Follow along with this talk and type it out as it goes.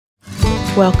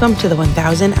Welcome to the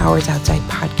 1000 Hours Outside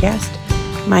podcast.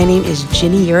 My name is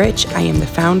Ginny Urich. I am the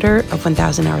founder of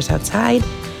 1000 Hours Outside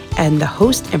and the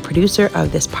host and producer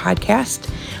of this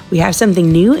podcast. We have something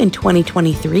new in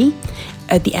 2023.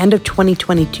 At the end of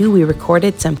 2022, we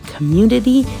recorded some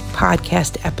community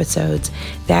podcast episodes.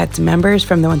 That's members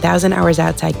from the 1000 Hours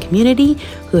Outside community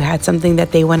who had something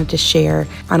that they wanted to share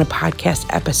on a podcast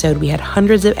episode. We had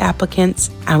hundreds of applicants,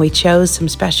 and we chose some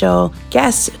special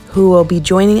guests who will be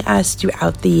joining us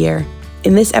throughout the year.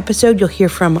 In this episode, you'll hear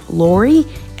from Lori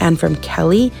and from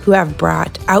Kelly, who have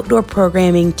brought outdoor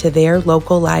programming to their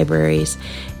local libraries.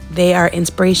 They are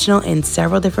inspirational in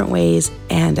several different ways,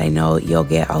 and I know you'll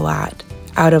get a lot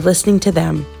out of listening to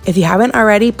them. If you haven't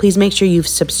already, please make sure you've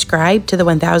subscribed to the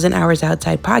 1000 Hours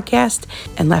Outside podcast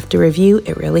and left a review.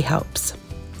 It really helps.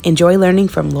 Enjoy learning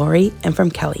from Lori and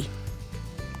from Kelly.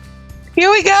 Here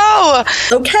we go.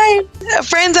 Okay.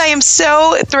 Friends, I am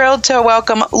so thrilled to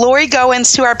welcome Lori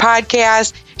Goins to our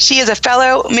podcast. She is a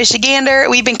fellow Michigander.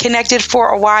 We've been connected for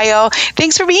a while.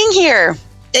 Thanks for being here.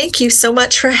 Thank you so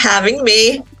much for having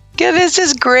me. Yeah, this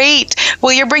is great.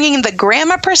 Well, you're bringing the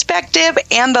grandma perspective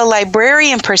and the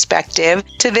librarian perspective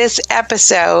to this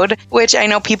episode, which I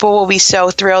know people will be so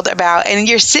thrilled about. And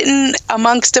you're sitting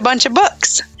amongst a bunch of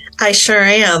books. I sure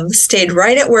am. Stayed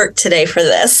right at work today for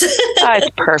this. That's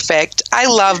perfect. I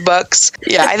love books.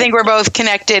 Yeah, I think we're both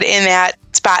connected in that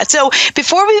spot. So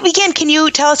before we begin, can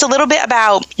you tell us a little bit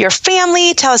about your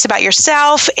family, tell us about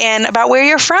yourself, and about where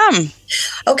you're from?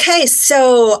 Okay,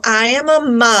 so I am a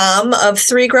mom of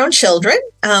 3 grown children.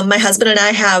 My husband and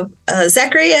I have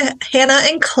Zachary, Hannah,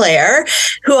 and Claire,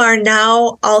 who are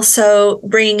now also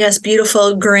bringing us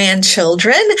beautiful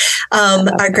grandchildren.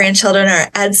 Our grandchildren are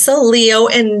Edsel, Leo,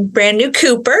 and brand new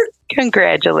Cooper.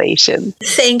 Congratulations.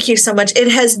 Thank you so much.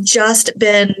 It has just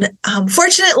been,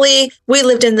 fortunately, we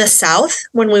lived in the South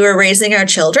when we were raising our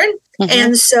children. Mm-hmm.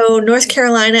 And so North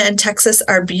Carolina and Texas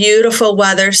are beautiful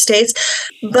weather states,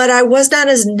 but I was not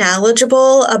as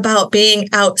knowledgeable about being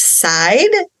outside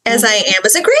as I am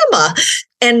as a grandma.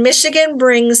 And Michigan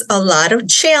brings a lot of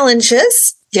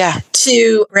challenges. Yeah.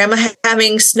 To grandma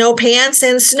having snow pants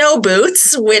and snow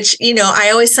boots, which, I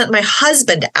always sent my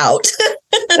husband out.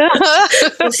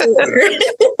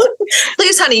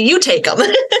 Please, honey, you take them.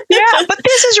 Yeah, but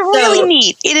this is really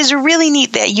neat. It is really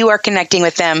neat that you are connecting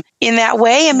with them in that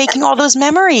way and making all those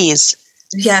memories.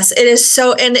 Yes, it is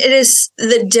so, and it is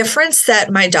the difference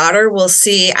that my daughter will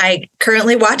see. I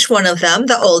currently watch one of them,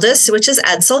 the oldest, which is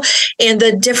Edsel, and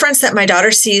the difference that my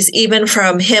daughter sees even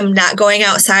from him not going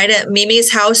outside at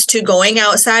Mimi's house to going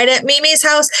outside at Mimi's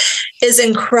house is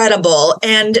incredible.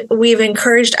 And we've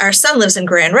encouraged, our son lives in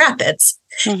Grand Rapids.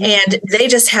 Mm-hmm. And they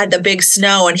just had the big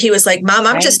snow. And he was like, Mom,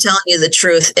 I'm just telling you the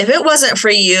truth. If it wasn't for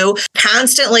you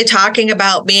constantly talking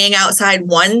about being outside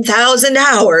 1,000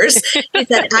 hours, he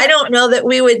said, I don't know that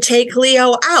we would take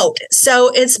Leo out. So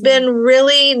it's been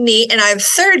really neat. And I have a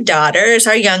third daughter, is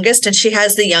our youngest, and she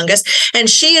has the youngest. And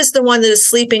she is the one that is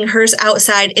sleeping hers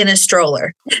outside in a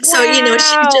stroller. Wow. So,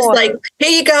 she's just like, here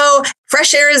you go.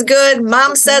 Fresh air is good.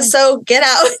 Mom says so. Get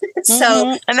out.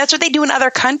 So, and that's what they do in other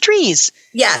countries.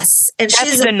 Yes. And that's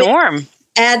she's the norm.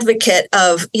 Advocate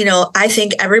of, I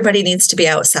think everybody needs to be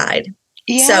outside.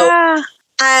 Yeah.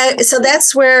 So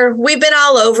that's where we've been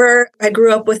all over. I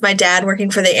grew up with my dad working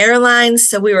for the airlines,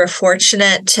 so we were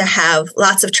fortunate to have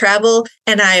lots of travel.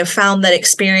 And I have found that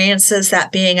experiences,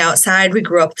 that being outside, we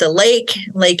grew up the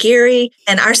Lake Erie,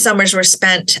 and our summers were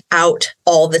spent out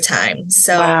all the time.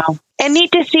 So. Wow. And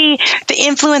neat to see the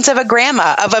influence of a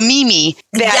grandma, of a Mimi,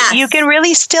 that you can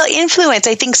really still influence.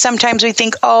 I think sometimes we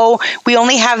think, we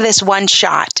only have this one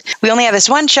shot. We only have this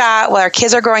one shot while our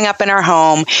kids are growing up in our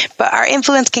home, but our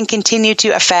influence can continue to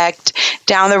affect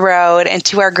down the road and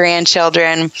to our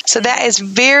grandchildren. So that is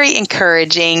very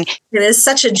encouraging. It is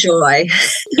such a joy.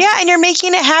 Yeah, and you're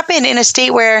making it happen in a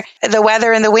state where the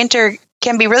weather in the winter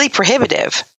can be really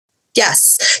prohibitive.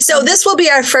 Yes. So this will be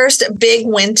our first big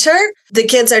winter. The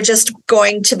kids are just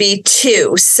going to be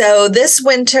 2. So this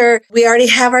winter, we already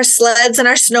have our sleds and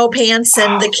our snow pants,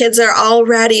 and the kids are all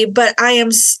ready. But I'm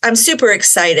super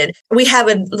excited. We have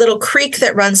a little creek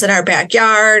that runs in our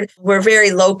backyard. We're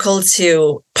very local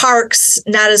to parks,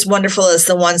 not as wonderful as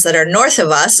the ones that are north of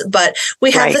us, but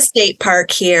we have the state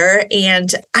park here.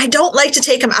 And I don't like to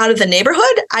take them out of the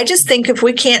neighborhood. I just think if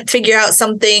we can't figure out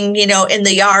something, in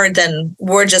the yard, then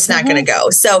we're just not going to go.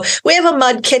 So we have a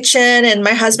mud kitchen, and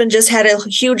my husband just had a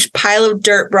huge pile of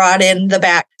dirt brought in the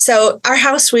back. So our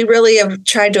house, we really have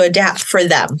tried to adapt for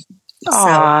them.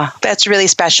 Aw, that's really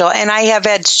special. And I have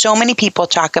had so many people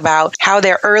talk about how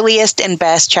their earliest and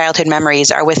best childhood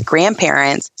memories are with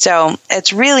grandparents. So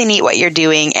it's really neat what you're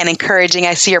doing and encouraging.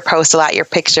 I see your posts a lot, your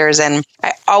pictures, and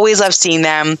I always love seeing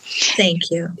them.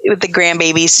 Thank you. With the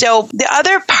grandbabies. So the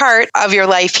other part of your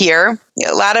life here,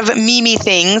 a lot of Mimi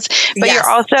things, but Yes. you're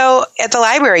also at the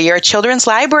library. You're a children's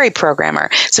library programmer.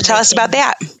 So tell us about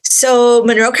that. So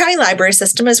Monroe County Library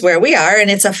System is where we are, and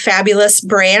it's a fabulous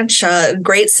branch, a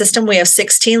great system. We have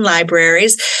 16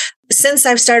 libraries. Since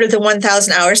I've started the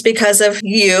 1,000 hours because of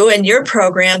you and your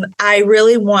program, I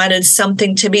really wanted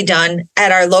something to be done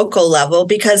at our local level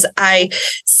because I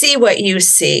see what you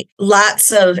see.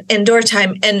 Lots of indoor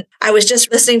time. And I was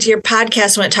just listening to your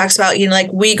podcast when it talks about,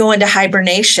 like we go into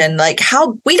hibernation, like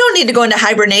how we don't need to go into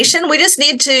hibernation. We just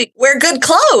need to wear good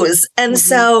clothes. And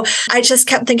so I just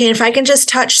kept thinking, if I can just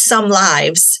touch some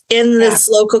lives in this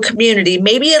local community,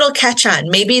 maybe it'll catch on.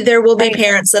 Maybe there will be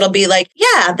parents that'll be like,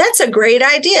 yeah, that's a great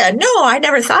idea. No, I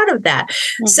never thought of that.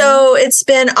 So it's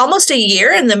been almost a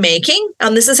year in the making.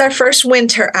 This is our first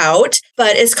winter out,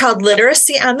 but it's called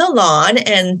Literacy on the Lawn.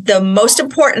 And the most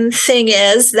important thing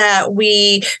is that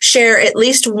we share at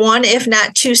least one, if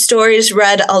not two stories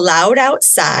read aloud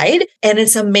outside. And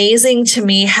it's amazing to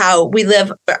me how we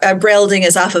live. Our building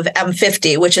is off of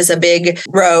M50, which is a big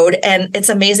road. And it's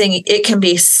amazing. It can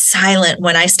be silent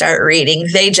when I start reading.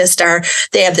 They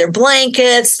have their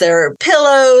blankets, their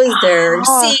pillows, their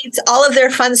seats, all of their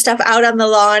fun stuff out on the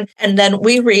lawn. And then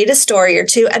we read a story or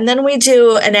two, and then we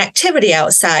do an activity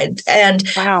outside. And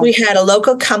we had a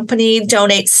local company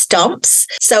donate stumps.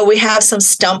 So we have some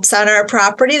stumps on our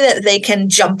property that they can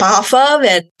jump off of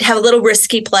and have a little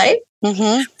risky play.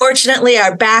 Fortunately,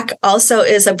 our back also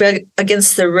is a bit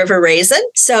against the River Raisin.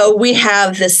 So we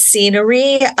have the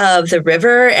scenery of the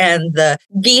river and the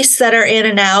geese that are in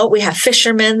and out. We have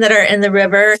fishermen that are in the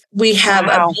river. We have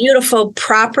a beautiful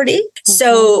property.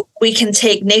 So we can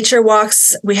take nature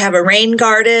walks. We have a rain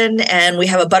garden and we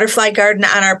have a butterfly garden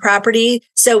on our property.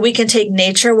 So we can take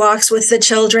nature walks with the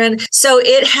children. So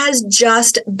it has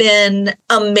just been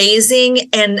amazing.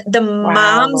 And the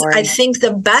moms, Lori. I think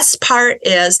the best part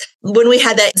is when we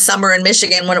had that summer in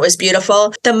Michigan, when it was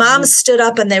beautiful, the moms stood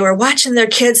up and they were watching their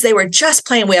kids. They were just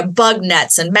playing. We have bug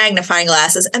nets and magnifying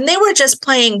glasses, and they were just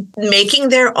playing, making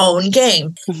their own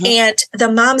game. And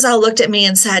the moms all looked at me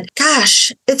and said,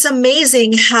 gosh, it's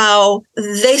amazing how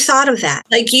they thought of that.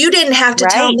 Like you didn't have to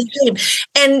tell them the game.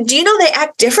 And do you know they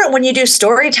act different when you do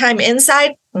story time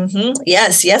inside?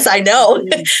 Yes, I know.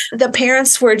 The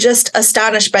parents were just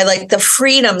astonished by like the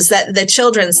freedoms that the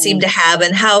children seem to have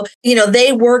and how,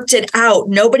 they worked it out.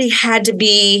 Nobody had to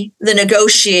be the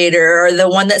negotiator or the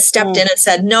one that stepped in and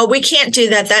said, no, we can't do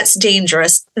that. That's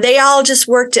dangerous. They all just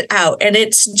worked it out. And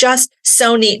it's just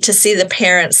so neat to see the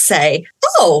parents say,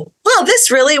 oh, well,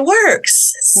 this really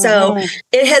works. So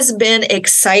it has been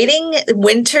exciting.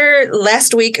 Winter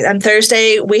last week on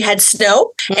Thursday, we had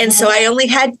snow. And so I only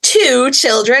had 2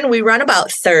 children. We run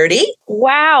about 30.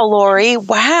 Wow, Lori.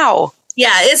 Wow.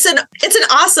 Yeah, it's an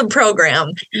awesome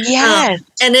program. Yes.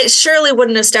 And it surely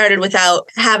wouldn't have started without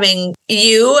having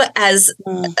you as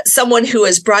someone who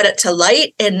has brought it to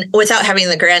light, and without having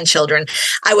the grandchildren.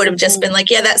 I would have just been like,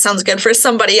 yeah, that sounds good for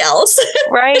somebody else.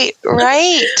 Right.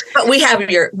 But we have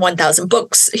your 1,000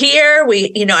 books here.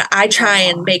 I try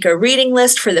and make a reading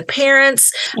list for the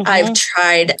parents. I've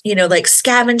tried, like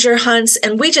scavenger hunts,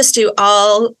 and we just do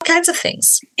all kinds of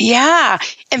things. Yeah.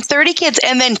 And 30 kids,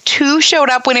 and then 2 showed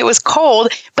up when it was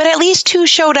cold, but at least 2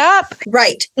 showed up.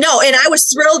 Right. No, and I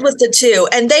was thrilled with the 2.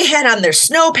 And they had on their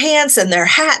snow pants and their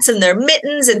hats and their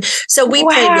mittens. And so we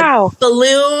played with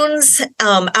balloons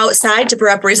outside to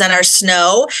represent our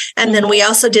snow. And then we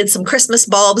also did some Christmas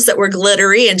bulbs that were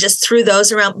glittery and just threw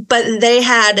those around. But they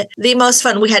had the most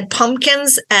fun. We had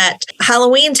pumpkins at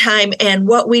Halloween time. And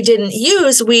what we didn't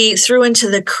use, we threw into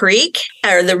the creek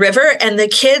or the river. And the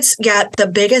kids got the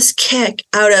biggest kick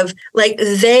out of, like,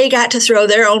 they got to throw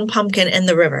their own pumpkin in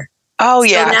the river. Oh,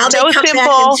 yeah. So now so they come simple.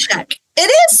 back and check. It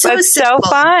is so simple. So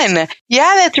fun.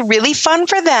 Yeah, that's really fun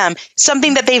for them.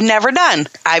 Something that they've never done.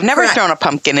 I've never thrown a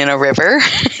pumpkin in a river.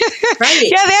 Right.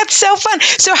 Yeah, that's so fun.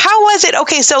 So how was it?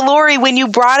 Okay, so Lori, when you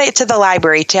brought it to the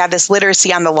library to have this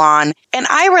literacy on the lawn, and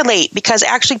I relate because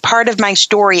actually part of my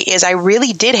story is I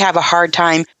really did have a hard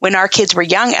time when our kids were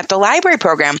young at the library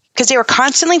program because they were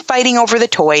constantly fighting over the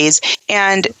toys,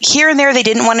 and here and there they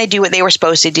didn't want to do what they were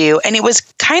supposed to do. And it was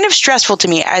kind of stressful to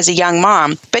me as a young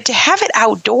mom. But to have it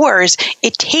outdoors,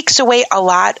 it takes away a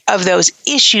lot of those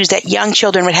issues that young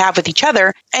children would have with each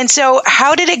other. And so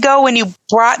how did it go when you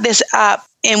brought this up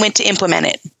and went to implement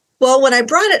it? Well, when I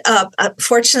brought it up,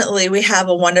 fortunately, we have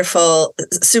a wonderful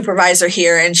supervisor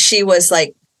here, and she was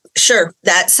like sure,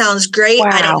 that sounds great. Wow.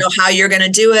 I don't know how you're going to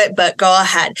do it, but go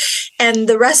ahead. And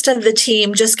the rest of the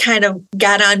team just kind of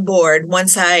got on board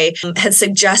once I had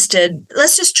suggested,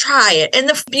 let's just try it. And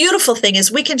the beautiful thing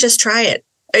is we can just try it.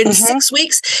 In 6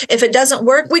 weeks, if it doesn't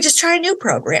work, we just try a new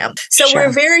program. So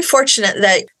we're very fortunate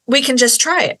that we can just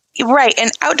try it. Right.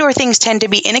 And outdoor things tend to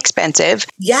be inexpensive.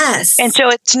 Yes. And so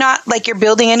it's not like you're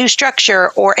building a new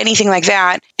structure or anything like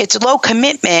that. It's low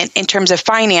commitment in terms of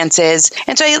finances.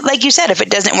 And so, like you said, if it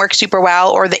doesn't work super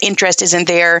well or the interest isn't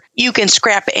there, you can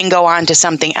scrap it and go on to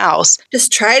something else.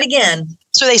 Just try it again.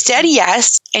 So they said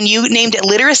yes, and you named it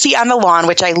Literacy on the Lawn,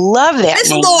 which I love that With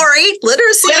name. Lori.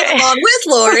 Literacy on the Lawn with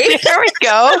Lori. There we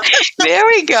go. There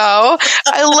we go.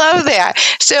 I love that.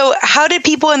 So how did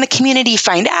people in the community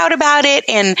find out about it,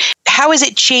 and how has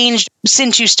it changed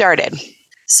since you started?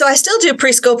 So I still do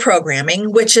preschool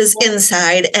programming, which is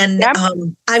inside. And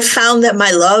I've found that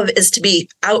my love is to be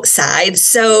outside.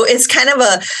 So it's kind of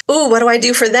what do I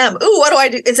do for them? What do I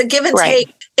do? It's a give and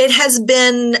take. It has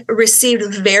been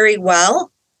received very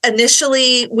well.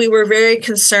 Initially, we were very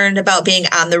concerned about being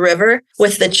on the river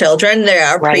with the children. There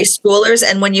are preschoolers.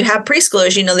 And when you have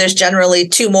preschoolers, there's generally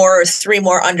 2 more or 3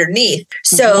 more underneath.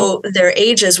 So their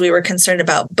ages we were concerned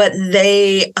about. But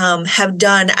they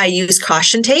I use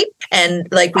caution tape. And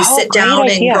we sit down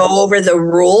and go over the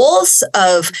rules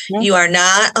of you are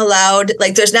not allowed,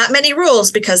 there's not many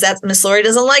rules because Miss Lori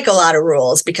doesn't like a lot of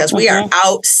rules because we are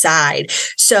outside.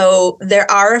 So there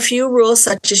are a few rules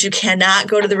such as you cannot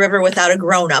go to the river without a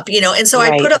grown up, and so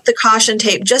I put up the caution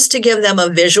tape just to give them a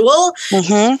visual.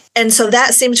 And so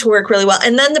that seemed to work really well.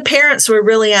 And then the parents were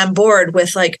really on board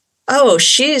with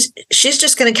she's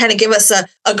just going to kind of give us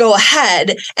a go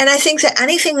ahead. And I think that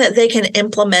anything that they can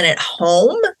implement at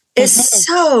home is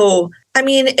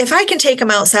if I can take them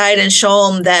outside and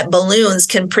show them that balloons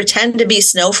can pretend to be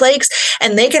snowflakes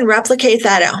and they can replicate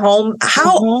that at home,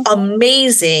 how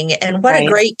amazing and what a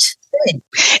great thing.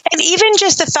 And even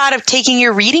just the thought of taking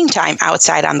your reading time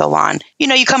outside on the lawn.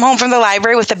 You come home from the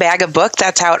library with a bag of books.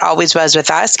 That's how it always was with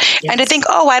us. Yes. And to think,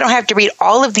 I don't have to read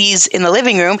all of these in the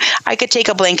living room. I could take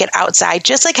a blanket outside,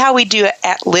 just like how we do it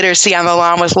at Literacy on the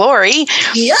Lawn with Lori.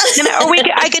 Yes.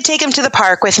 I could take them to the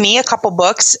park with me, a couple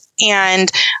books. And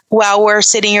while we're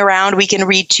sitting around, we can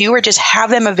read too, or just have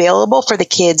them available for the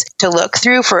kids to look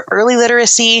through for early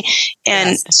literacy.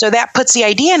 And so that puts the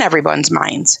idea in everyone's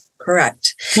minds.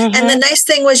 Correct. And the nice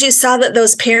thing was you saw that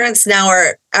those parents now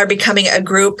are becoming a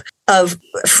group of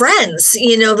friends,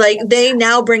 they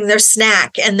now bring their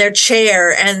snack and their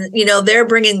chair and, they're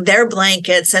bringing their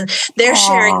blankets and they're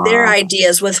sharing their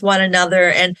ideas with one another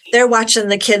and they're watching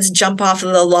the kids jump off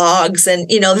of the logs and,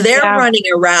 they're running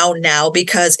around now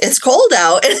because it's cold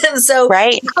out. And so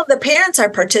now the parents are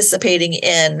participating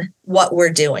in what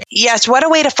we're doing. Yes. What a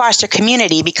way to foster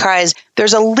community because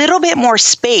there's a little bit more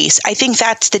space. I think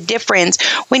that's the difference.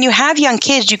 When you have young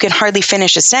kids, you can hardly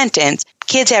finish a sentence.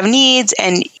 Kids have needs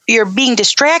and you're being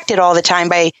distracted all the time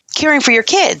by caring for your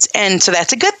kids. And so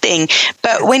that's a good thing.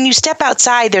 But when you step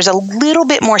outside, there's a little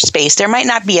bit more space. There might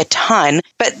not be a ton,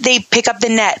 but they pick up the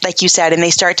net, like you said, and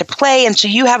they start to play. And so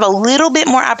you have a little bit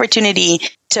more opportunity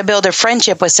to build a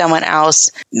friendship with someone else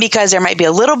because there might be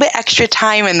a little bit extra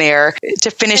time in there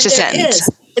to finish a sentence.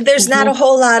 There's not a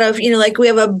whole lot of, we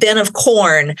have a bin of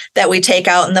corn that we take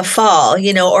out in the fall,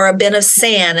 or a bin of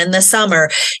sand in the summer,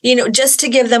 just to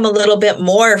give them a little bit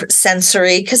more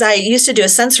sensory. Because I used to do a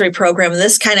sensory program.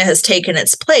 This kind of has taken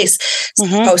its place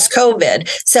post-COVID.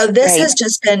 So this has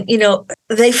just been,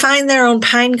 they find their own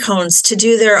pine cones to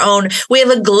do their own. We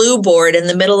have a glue board in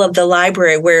the middle of the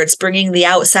library where it's bringing the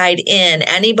outside in.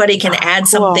 Anybody can add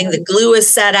something. The glue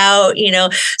is set out,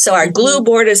 so our glue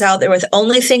board is out there with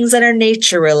only things that are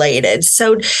nature related.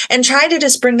 So, and try to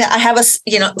just bring that. I have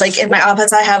in my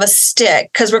office, I have a stick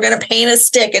because we're going to paint a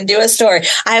stick and do a story.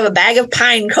 I have a bag of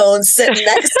pine cones sitting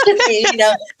next to me,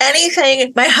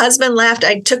 anything. My husband laughed.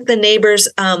 I took the neighbor's,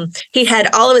 he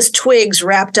had all of his twigs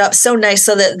wrapped up so nice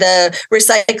so that the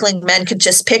recycling men could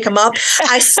just pick them up.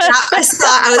 I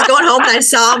was going home and I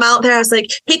saw him out there. I was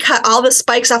like, he cut all the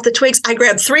spikes off the twigs. I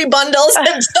grabbed 3 bundles and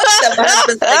took them. My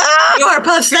husband's like, you are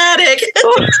pathetic.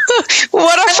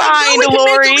 What a find,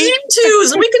 Lori.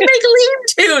 We can make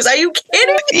lean-tos. Are you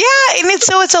kidding? Yeah, and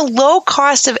it's a low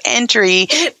cost of entry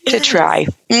to try.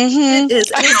 It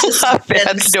is. I love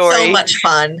that story. So much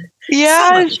fun.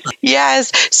 Yes.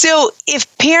 Yes. So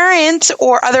if parents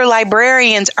or other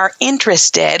librarians are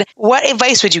interested, what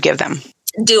advice would you give them?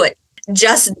 Do it.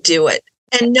 Just do it.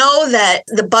 And know that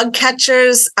the bug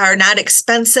catchers are not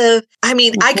expensive. I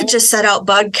mean, I could just set out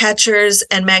bug catchers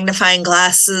and magnifying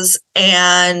glasses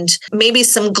and maybe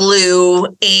some glue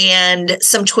and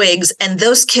some twigs. And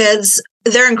those kids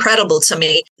they're incredible to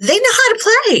me. They know how to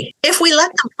play if we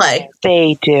let them play.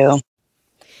 They do.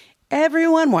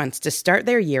 Everyone wants to start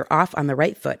their year off on the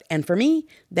right foot. And for me,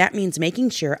 that means making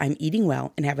sure I'm eating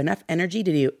well and have enough energy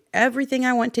to do everything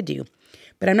I want to do.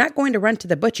 But I'm not going to run to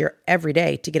the butcher every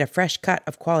day to get a fresh cut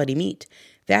of quality meat.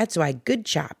 That's why Good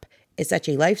Chop is such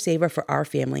a lifesaver for our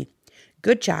family.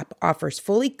 Good Chop offers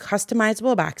fully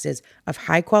customizable boxes of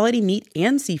high-quality meat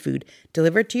and seafood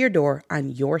delivered to your door on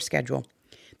your schedule.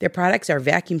 Their products are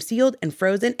vacuum sealed and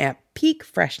frozen at peak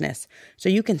freshness, so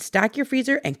you can stock your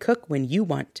freezer and cook when you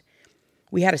want.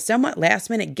 We had a somewhat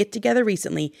last-minute get-together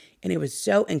recently, and it was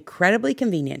so incredibly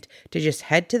convenient to just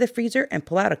head to the freezer and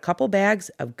pull out a couple bags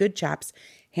of Good Chop's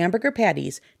hamburger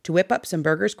patties to whip up some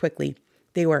burgers quickly.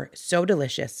 They were so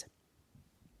delicious.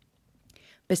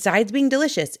 Besides being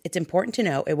delicious, it's important to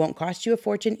know it won't cost you a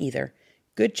fortune either.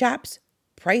 Good Chop's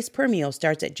price per meal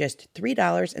starts at just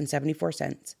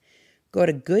 $3.74. Go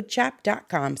to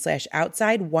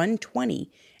goodchop.com/outside120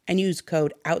 and use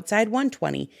code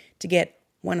outside120 to get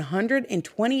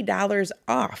 $120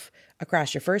 off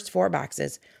across your first 4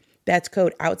 boxes. That's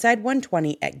code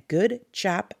outside120 at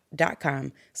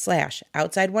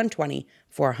goodchop.com/outside120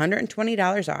 for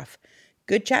 $120 off.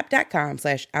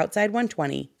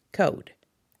 goodchop.com/outside120, code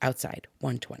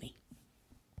outside120.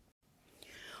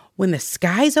 When the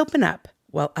skies open up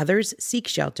while others seek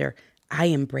shelter, I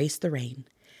embrace the rain.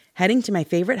 Heading to my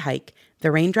favorite hike,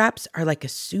 the raindrops are like a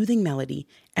soothing melody,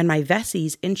 and my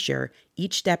Vessies ensure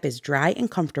each step is dry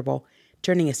and comfortable,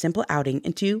 turning a simple outing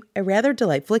into a rather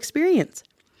delightful experience.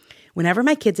 Whenever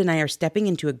my kids and I are stepping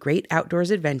into a great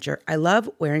outdoors adventure, I love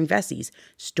wearing Vessies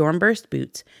Stormburst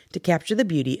boots to capture the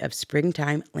beauty of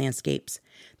springtime landscapes.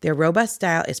 Their robust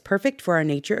style is perfect for our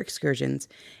nature excursions,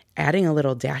 adding a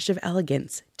little dash of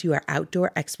elegance to our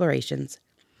outdoor explorations.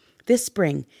 This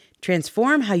spring,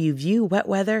 transform how you view wet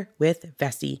weather with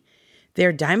Vessi.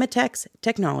 Their Dymatex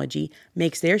technology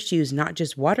makes their shoes not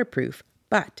just waterproof,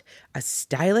 but a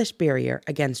stylish barrier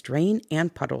against rain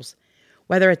and puddles.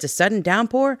 Whether it's a sudden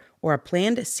downpour or a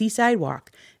planned seaside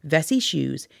walk, Vessi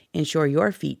shoes ensure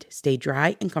your feet stay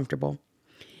dry and comfortable.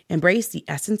 Embrace the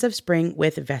essence of spring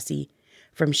with Vessi.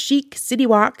 From chic city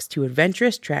walks to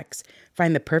adventurous treks,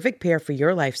 find the perfect pair for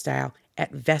your lifestyle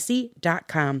at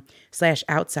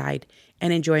vessi.com/outside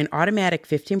and enjoy an automatic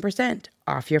 15%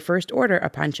 off your first order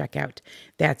upon checkout.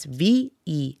 That's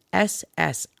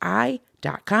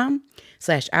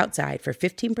VESSI.com/outside for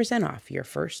 15% off your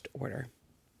first order.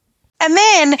 And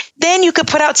then you could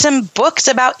put out some books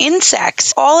about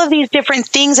insects, all of these different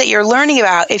things that you're learning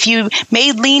about. If you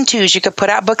made lean-tos, you could put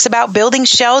out books about building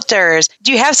shelters.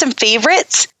 Do you have some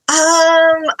favorites?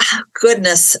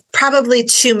 Goodness, probably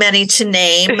too many to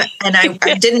name. And I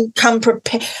didn't come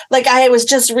prepared. Like I was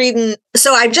just reading.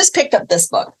 So I just picked up this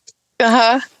book.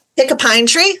 Pick a Pine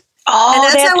Tree. Oh,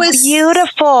 that's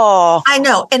beautiful. I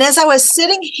know. And as I was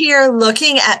sitting here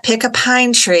looking at Pick a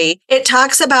Pine Tree, it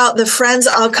talks about the friends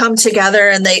all come together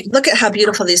and they look at how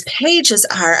beautiful these pages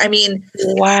are. I mean,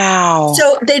 wow.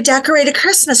 So they decorate a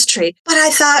Christmas tree. But I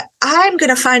thought, I'm going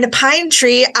to find a pine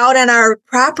tree out on our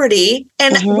property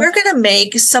and we're going to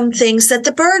make some things that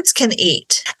the birds can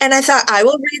eat. And I thought, I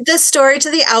will read this story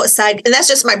to the outside. And that's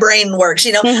just my brain works.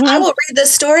 You know, I will read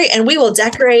this story and we will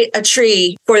decorate a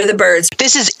tree for the birds.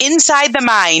 This is inside the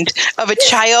mind of a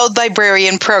child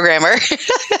librarian programmer.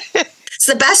 It's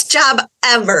the best job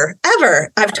ever.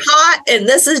 I've taught, and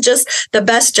this is just the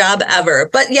best job ever.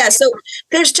 But yeah, so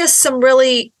there's just some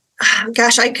really,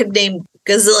 gosh, I could name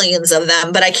gazillions of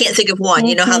them, but I can't think of one.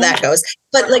 You know how that goes.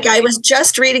 But like I was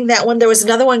just reading that one. There was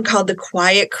another one called The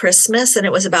Quiet Christmas, and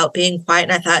it was about being quiet.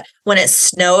 And I thought, when it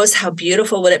snows, how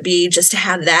beautiful would it be just to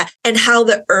have that, and how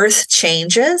the earth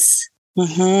changes.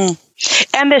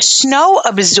 And the snow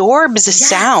absorbs the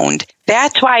sound.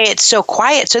 That's why it's so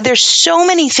quiet. So there's so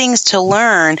many things to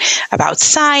learn about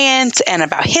science and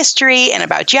about history and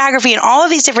about geography and all of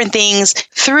these different things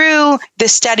through the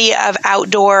study of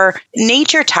outdoor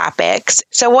nature topics.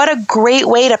 So what a great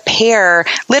way to pair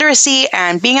literacy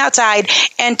and being outside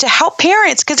and to help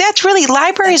parents, because that's really,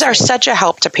 libraries are such a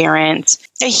help to parents,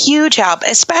 a huge help,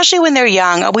 especially when they're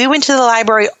young. We went to the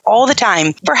library all the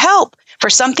time for help, for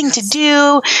something to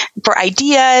do, for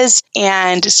ideas.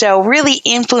 And so really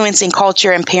influencing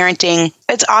culture and parenting.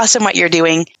 It's awesome what you're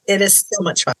doing. It is so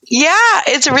much fun. Yeah,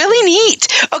 it's really neat.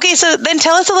 Okay, so then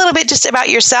tell us a little bit just about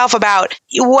yourself, about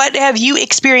what have you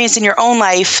experienced in your own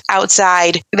life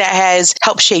outside that has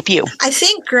helped shape you? I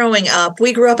think growing up,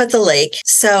 we grew up at the lake.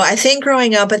 So I think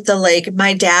growing up at the lake,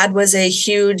 my dad was a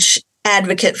huge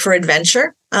advocate for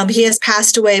adventure. He has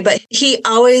passed away, but he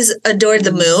always adored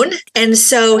the moon. And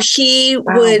so he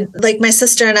would, like my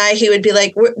sister and I, he would be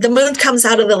like, the moon comes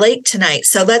out of the lake tonight.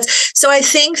 So I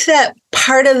think that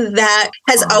part of that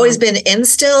has always been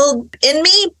instilled in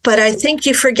me, but I think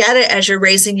you forget it as you're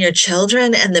raising your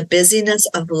children and the busyness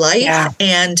of life. Yeah.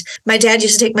 And my dad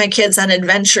used to take my kids on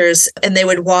adventures, and they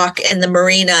would walk in the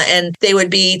marina, and they would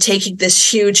be taking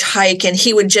this huge hike, and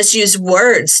he would just use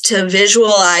words to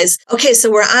visualize, okay, so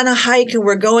we're on a hike and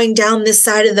we're going down this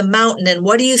side of the mountain, and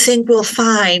what do you think we'll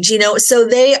find? So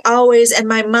they always, and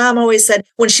my mom always said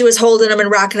when she was holding them and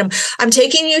rocking them, I'm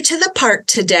taking you to the park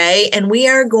today, and we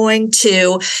are going to,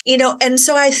 and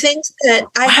so I think that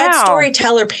I had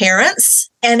storyteller parents.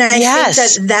 And I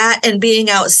think that and being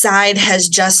outside has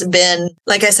just been,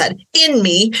 like I said, in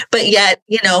me. But yet,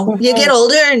 you get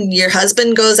older and your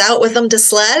husband goes out with them to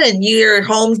sled, and you're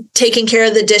home taking care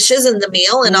of the dishes and the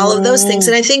meal and all of those things.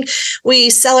 And I think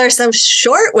we sell ourselves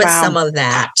short with some of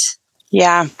that.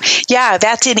 Yeah. Yeah.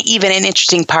 That's even an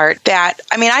interesting part that,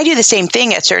 I do the same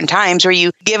thing at certain times where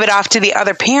you give it off to the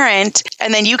other parent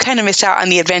and then you kind of miss out on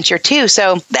the adventure too.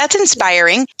 So that's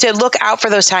inspiring to look out for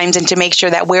those times and to make sure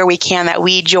that where we can, that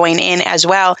we join in as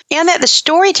well. And that the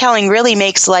storytelling really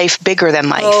makes life bigger than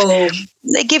life. Oh.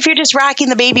 Like if you're just rocking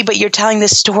the baby, but you're telling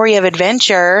this story of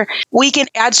adventure, we can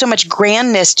add so much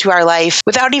grandness to our life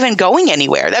without even going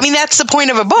anywhere. That's the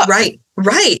point of a book.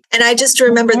 Right. And I just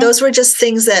remember those were just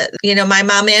things that, my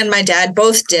mom and my dad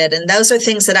both did. And those are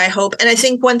things that I hope. And I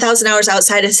think 1,000 Hours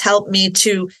Outside has helped me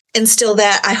to instill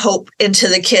that, I hope, into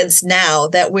the kids now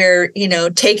that we're,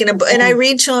 taking a book. And I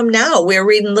read to them now. We're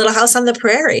reading Little House on the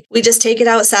Prairie. We just take it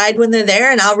outside when they're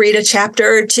there, and I'll read a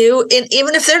chapter or two. And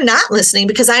even if they're not listening,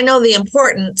 because I know the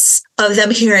importance of them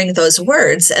hearing those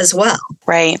words as well.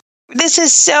 Right. This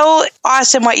is so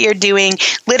awesome what you're doing,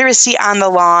 literacy on the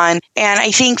lawn. And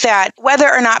I think that whether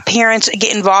or not parents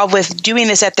get involved with doing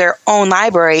this at their own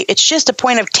library, it's just a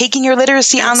point of taking your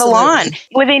literacy on the lawn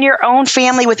within your own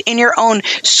family, within your own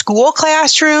school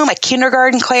classroom, a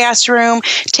kindergarten classroom.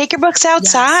 Take your books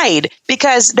outside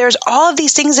because there's all of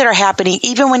these things that are happening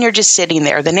even when you're just sitting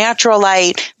there. The natural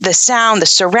light, the sound, the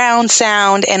surround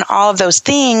sound, and all of those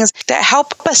things that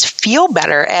help us feel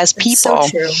better as people.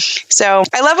 So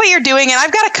I love what you're doing, and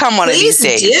I've got to come one of these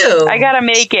days. I got to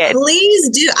make it. Please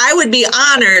do. I would be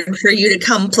honored for you to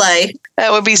come play.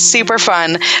 That would be super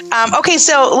fun. Okay,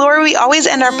 so Lori, we always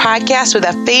end our podcast with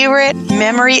a favorite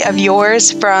memory of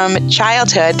yours from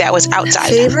childhood that was outside.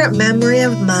 Favorite memory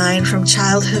of mine from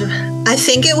childhood? I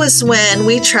think it was when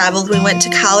we traveled. We went to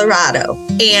Colorado,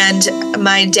 and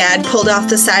my dad pulled off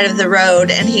the side of the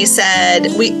road, and he said,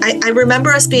 I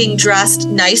remember us being dressed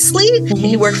nicely.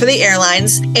 He worked for the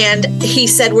airlines, and he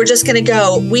said, we're just going to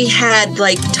go. We had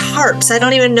like tarps. I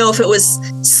don't even know if it was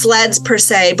sleds per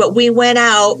se, but we went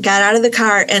out, got out of the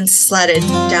car, and sledded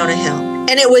down a hill.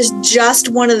 And it was just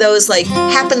one of those like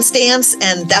happenstance,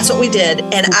 and that's what we did.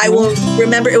 And I will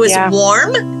remember it was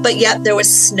warm, but yet there was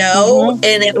snow,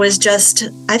 and it was just,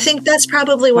 I think that's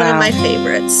probably one of my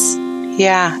favorites.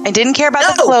 Yeah, I didn't care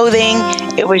about the clothing.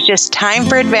 It was just time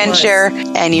for adventure,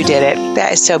 and you did it.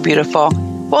 That is so beautiful.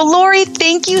 Well, Lori,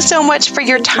 thank you so much for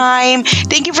your time.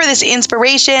 Thank you for this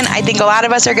inspiration. I think a lot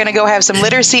of us are going to go have some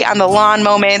literacy on the lawn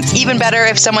moments. Even better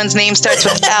if someone's name starts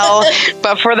with L.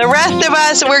 But for the rest of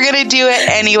us, we're going to do it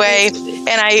anyway. And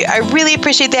I really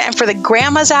appreciate that. And for the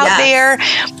grandmas out there,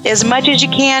 as much as you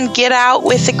can, get out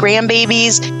with the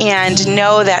grandbabies and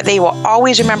know that they will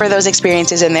always remember those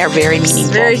experiences, and they're very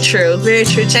meaningful. Very true. Very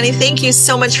true. Jenny, thank you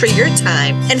so much for your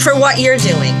time and for what you're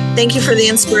doing. Thank you for the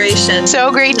inspiration.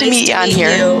 So great to meet you on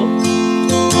here.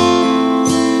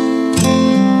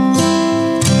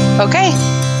 Okay,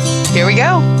 here we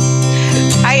go.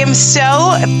 I am so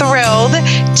thrilled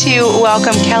to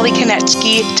welcome Kelly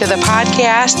Konieczki to the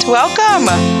podcast. Welcome.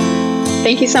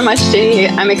 Thank you so much, Jenny.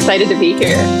 I'm excited to be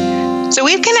here. So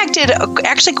we've connected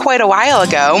actually quite a while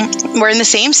ago. We're in the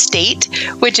same state,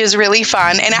 which is really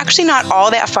fun, and actually not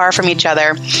all that far from each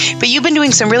other. But you've been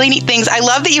doing some really neat things. I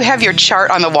love that you have your chart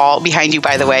on the wall behind you,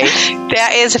 by the way.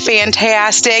 That is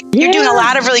fantastic. Yeah. You're doing a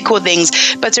lot of really cool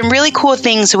things, but some really cool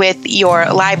things with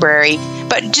your library.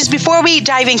 But just before we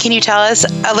dive in, can you tell us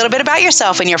a little bit about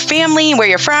yourself and your family, where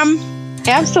you're from?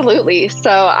 Absolutely.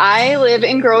 So I live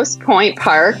in Grosse Pointe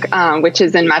Park, which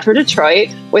is in Metro Detroit,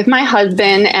 with my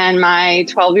husband and my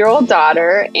 12-year-old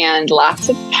daughter and lots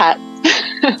of pets.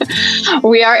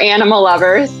 We are animal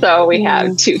lovers. So we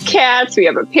have 2 cats, we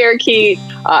have a parakeet,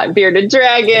 bearded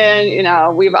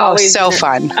dragon. We've always so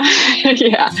fun.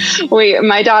 Yeah.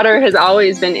 My daughter has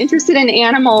always been interested in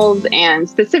animals and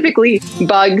specifically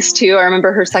bugs too. I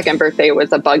remember her second birthday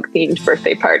was a bug themed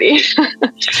birthday party.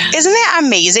 Isn't that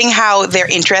amazing how their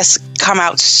interests come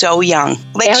out so young?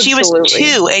 Like Absolutely. She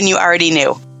was 2 and you already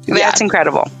knew. That's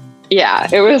incredible. Yeah,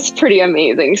 it was pretty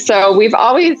amazing. So we've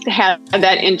always had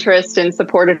that interest and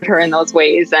supported her in those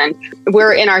ways. And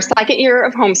we're in our second year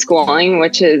of homeschooling,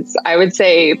 which is, I would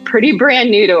say, pretty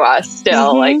brand new to us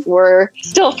still. Like we're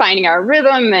still finding our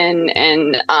rhythm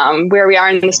and where we are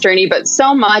in this journey. But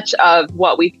so much of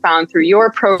what we found through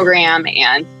your program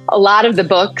and a lot of the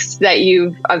books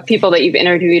of people that you've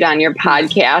interviewed on your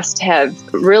podcast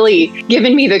have really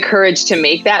given me the courage to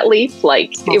make that leap.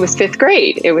 Like it was 5th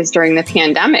grade. It was during the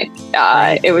pandemic.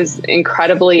 It was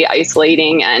incredibly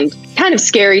isolating and kind of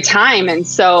scary time. And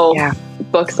so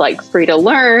books like Free to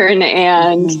Learn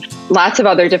and lots of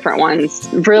other different ones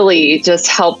really just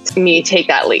helped me take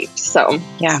that leap. So,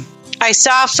 I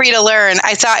saw Free to Learn.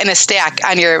 I saw it in a stack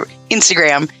on your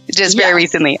Instagram just very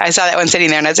recently. I saw that one sitting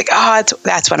there and I was like, oh,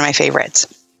 that's one of my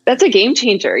favorites. That's a game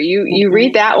changer. You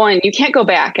read that one, you can't go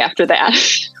back after that.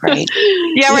 Right.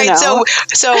 Yeah, right.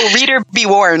 So reader be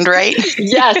warned, right?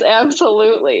 Yes,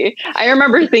 absolutely. I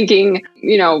remember thinking,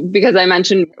 because I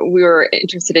mentioned we were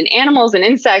interested in animals and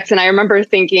insects, and I remember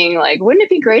thinking, like, wouldn't it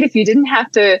be great if you didn't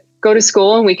have to go to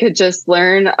school and we could just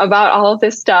learn about all of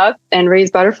this stuff and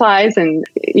raise butterflies and,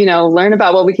 learn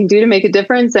about what we can do to make a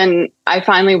difference. And I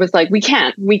finally was like, we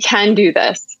can do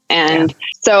this. And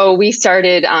so we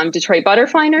started Detroit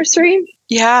Butterfly Nursery,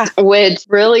 which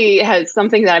really has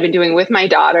something that I've been doing with my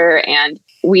daughter. And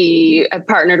we have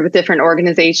partnered with different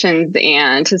organizations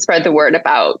and to spread the word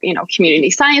about, community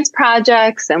science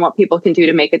projects and what people can do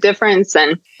to make a difference.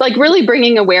 And like really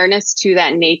bringing awareness to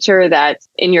that nature that's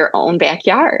in your own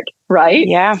backyard, right?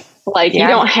 Yeah. Like you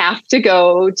don't have to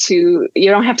go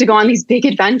on these big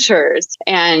adventures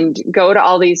and go to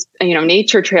all these,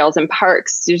 nature trails and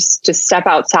parks. Just step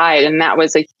outside. And that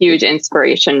was a huge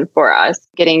inspiration for us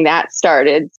getting that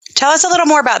started. Tell us a little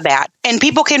more about that. And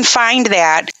people can find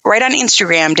that right on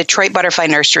Instagram, Detroit Butterfly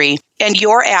Nursery. And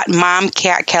you're at Mom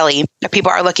Cat Kelly.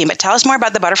 People are looking, but tell us more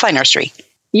about the Butterfly Nursery.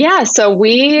 Yeah, so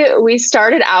we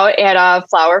started out at a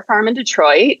flower farm in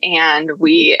Detroit, and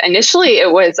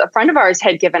it was a friend of ours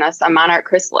had given us a monarch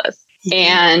chrysalis.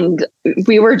 And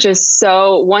we were just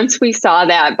once we saw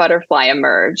that butterfly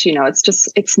emerge,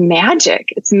 it's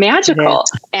magic. It's magical.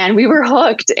 And we were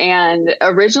hooked. And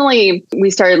originally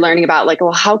we started learning about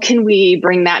how can we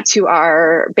bring that to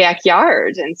our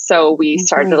backyard? And so we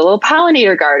started a little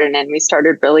pollinator garden and we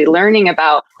started really learning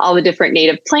about all the different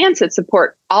native plants that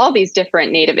support all these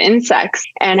different native insects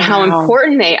and how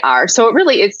important they are. So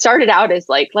it started out as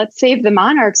let's save the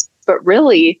monarchs, but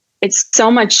really it's so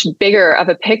much bigger of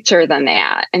a picture than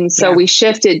that. And so we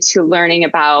shifted to learning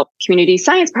about community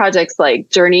science projects like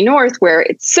Journey North, where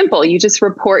it's simple. You just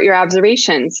report your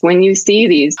observations when you see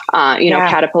these,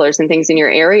 caterpillars and things in your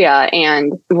area.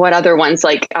 And what other ones,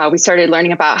 we started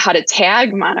learning about how to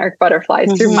tag monarch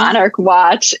butterflies through Monarch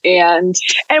Watch. And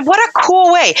what a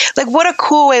cool way. What a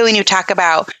cool way when you talk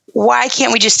about why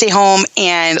can't we just stay home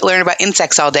and learn about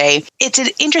insects all day? It's an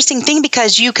interesting thing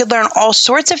because you could learn all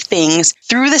sorts of things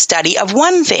through the study of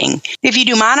one thing. If you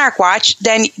do Monarch Watch,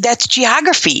 then that's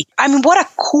geography. I mean, what a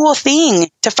cool thing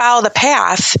to follow the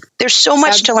path. There's so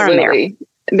much to learn there.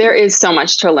 There is so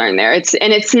much to learn there.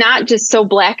 It's not just so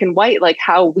black and white like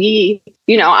how we,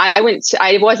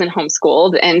 I wasn't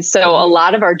homeschooled. And so a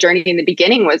lot of our journey in the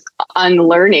beginning was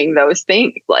unlearning those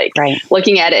things,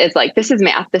 looking at it as this is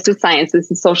math, this is science, this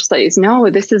is social studies. No,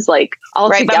 this is all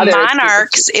together. But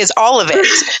monarchs is all of it.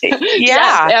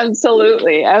 Yes,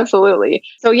 absolutely. Absolutely.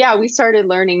 So we started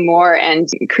learning more and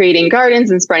creating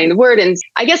gardens and spreading the word. And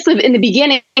I guess in the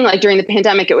beginning, during the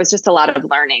pandemic, it was just a lot of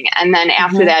learning. And then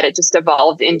after that, it just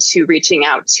evolved into reaching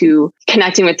out to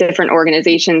connecting with different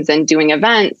organizations and doing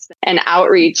events and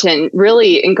outreach and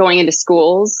really going into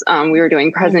schools. We were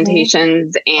doing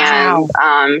presentations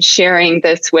and sharing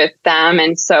this with them.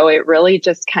 And so it really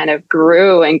just kind of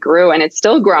grew and it's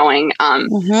still growing.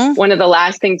 One of the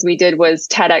last things we did was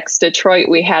TEDx Detroit.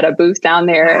 We had a booth down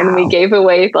there and we gave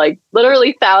away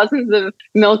literally thousands of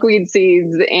milkweed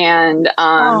seeds and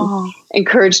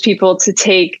encouraged people to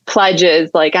take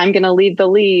pledges I'm going to leave the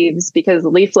leaves because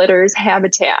leaf litter is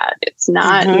habitat. It's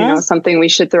not, something we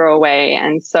should throw away.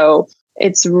 And so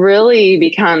it's really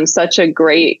become such a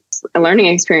great a learning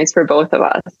experience for both of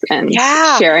us, and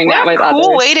sharing that with others.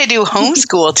 Cool way to do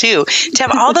homeschool too, to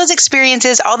have all those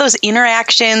experiences, all those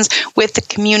interactions with the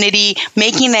community,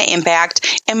 making that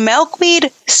impact. And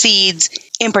milkweed seeds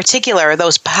in particular,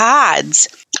 those pods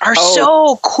are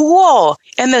so cool.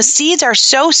 And those seeds are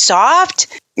so soft.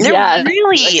 They're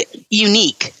really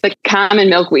unique. The common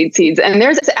milkweed seeds. And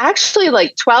there's actually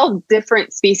like 12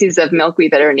 different species of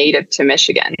milkweed that are native to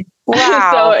Michigan.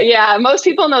 Wow. So most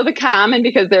people know the common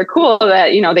because they're cool,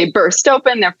 that, they burst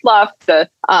open, they're fluffed,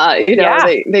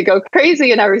 they go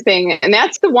crazy and everything. And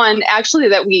that's the one actually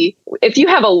that if you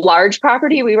have a large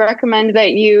property, we recommend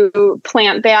that you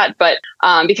plant that, but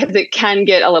because it can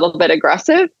get a little bit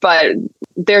aggressive, but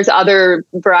there's other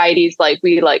varieties like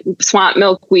swamp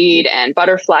milkweed and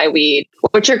butterfly weed,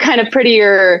 which are kind of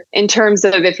prettier in terms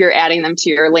of if you're adding them to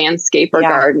your landscape or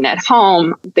garden at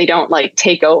home. They don't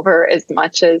take over as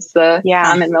much as the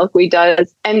common milkweed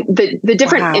does. And the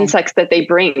different insects that they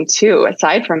bring too,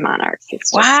 aside from monarchs.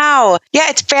 Wow. Yeah,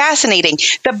 it's fascinating.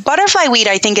 The butterfly weed,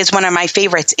 I think, is one of my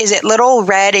favorites. Is it little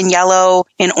red and yellow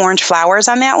and orange flowers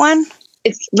on that one?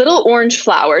 It's little orange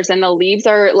flowers, and the leaves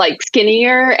are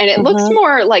skinnier, and it looks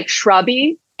more like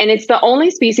shrubby. And it's the only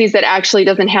species that actually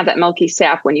doesn't have that milky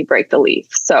sap when you break the leaf.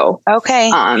 So,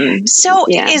 it's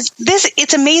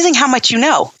amazing how much you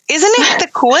know. Isn't it the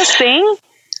coolest thing?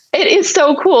 It is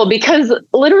so cool because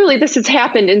literally this has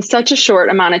happened in such a short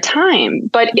amount of time,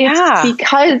 but it's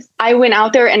because I went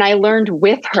out there and I learned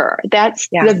with her. That's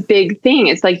the big thing.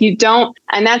 It's you don't,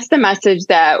 and that's the message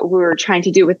that we're trying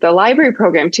to do with the library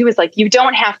program too, is you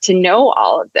don't have to know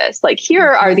all of this. Here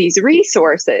are these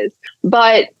resources,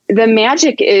 but the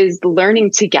magic is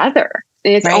learning together.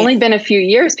 And it's only been a few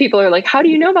years. People are like, how do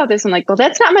you know about this? I'm like, well,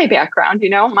 that's not my background.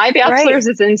 My bachelor's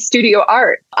is in studio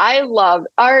art. I love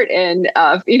art and,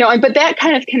 but that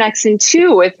kind of connects in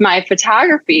too with my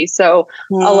photography. So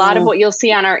a lot of what you'll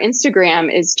see on our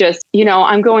Instagram is just,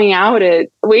 I'm going out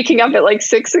waking up at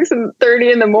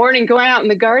 6:30 in the morning, going out in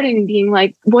the garden and being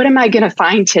like, what am I going to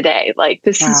find today?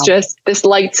 This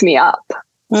lights me up.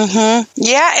 Mm-hmm.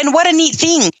 Yeah. And what a neat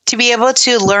thing to be able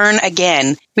to learn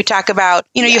again. We talk about,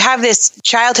 you have this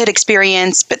childhood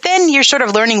experience, but then you're sort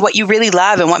of learning what you really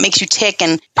love and what makes you tick.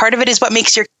 And part of it is what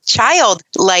makes your child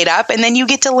light up. And then you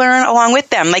get to learn along with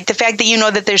them. Like the fact that you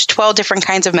know that there's 12 different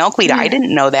kinds of milkweed. I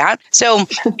didn't know that. So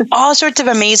all sorts of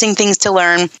amazing things to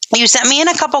learn. You sent me in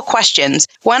a couple questions.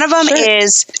 One of them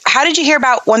is, how did you hear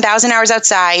about 1,000 Hours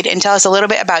Outside? And tell us a little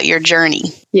bit about your journey.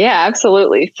 Yeah,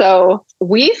 absolutely. So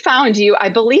we found you, I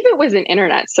believe it was an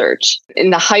internet search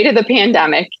in the height of the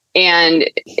pandemic. And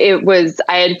I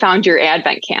had found your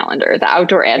advent calendar, the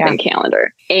outdoor advent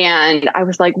calendar. And I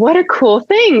was like, what a cool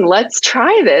thing. Let's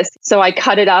try this. So I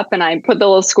cut it up and I put the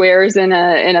little squares in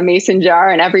a mason jar.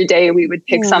 And every day we would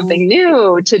pick something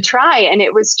new to try. And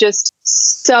it was just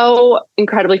so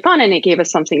incredibly fun. And it gave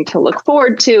us something to look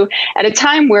forward to at a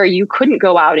time where you couldn't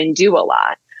go out and do a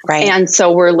lot. Right. And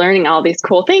so we're learning all these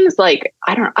cool things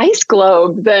ice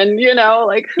globes and, who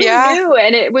knew?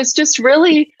 And it was just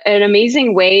really an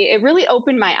amazing way. It really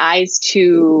opened my eyes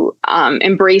to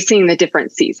embracing the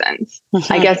different seasons.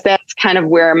 I guess that's kind of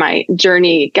where my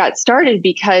journey got started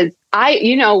because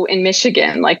in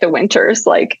Michigan, the winters,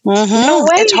 no way.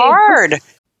 It's hard.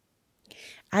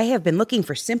 I have been looking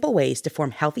for simple ways to form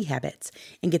healthy habits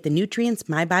and get the nutrients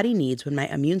my body needs when my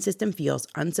immune system feels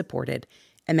unsupported.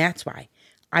 And that's why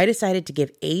I decided to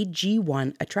give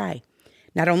AG1 a try.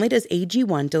 Not only does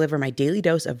AG1 deliver my daily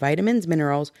dose of vitamins,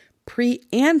 minerals, pre-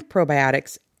 and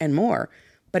probiotics, and more,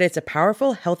 but it's a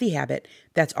powerful, healthy habit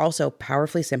that's also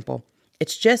powerfully simple.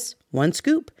 It's just one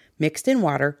scoop mixed in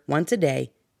water once a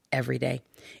day, every day.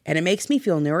 And it makes me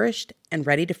feel nourished and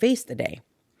ready to face the day.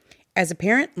 As a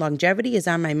parent, longevity is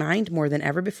on my mind more than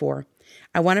ever before.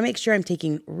 I want to make sure I'm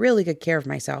taking really good care of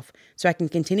myself so I can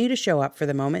continue to show up for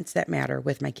the moments that matter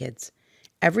with my kids.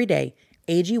 Every day,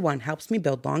 AG1 helps me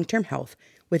build long-term health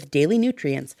with daily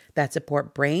nutrients that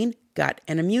support brain, gut,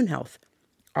 and immune health.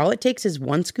 All it takes is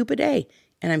one scoop a day,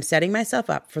 and I'm setting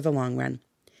myself up for the long run.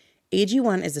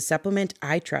 AG1 is a supplement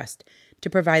I trust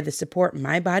to provide the support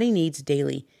my body needs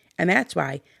daily, and that's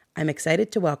why I'm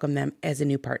excited to welcome them as a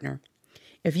new partner.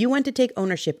 If you want to take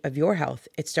ownership of your health,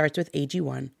 it starts with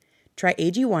AG1. Try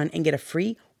AG1 and get a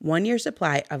free 1-year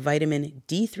supply of vitamin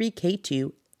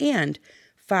D3K2 and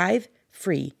 5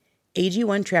 free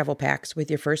AG1 travel packs with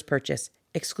your first purchase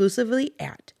exclusively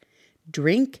at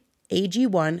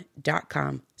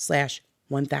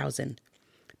drinkag1.com/1000.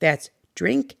 That's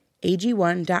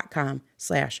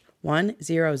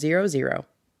drinkag1.com/1000.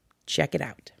 Check it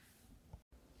out.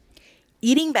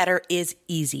 Eating better is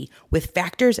easy with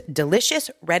Factor's delicious,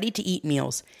 ready-to-eat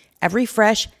meals. Every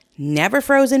fresh, never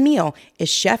frozen meal is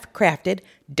chef crafted,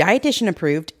 dietitian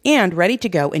approved, and ready to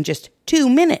go in just 2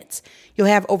 minutes. You'll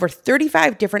have over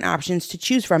 35 different options to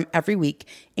choose from every week,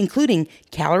 including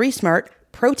Calorie Smart,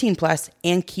 Protein Plus,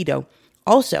 and Keto.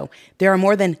 Also, there are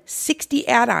more than 60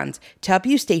 add-ons to help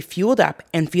you stay fueled up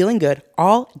and feeling good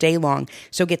all day long.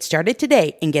 So get started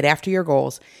today and get after your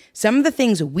goals. Some of the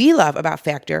things we love about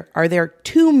Factor are their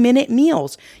 2-minute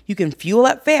meals. You can fuel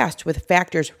up fast with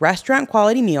Factor's restaurant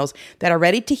quality meals that are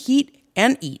ready to heat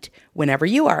and eat whenever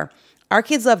you are. Our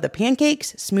kids love the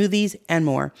pancakes, smoothies, and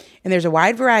more. And there's a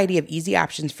wide variety of easy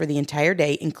options for the entire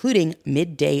day, including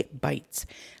midday bites.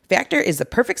 Factor is the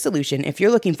perfect solution if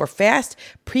you're looking for fast,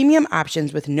 premium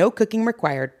options with no cooking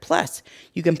required. Plus,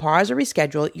 you can pause or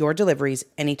reschedule your deliveries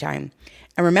anytime.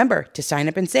 And remember to sign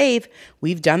up and save.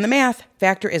 We've done the math.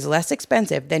 Factor is less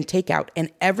expensive than takeout,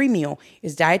 and every meal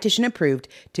is dietitian approved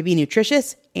to be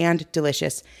nutritious and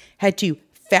delicious. Head to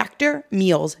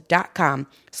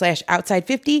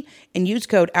factormeals.com/outside50 and use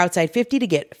code outside50 to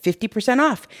get 50%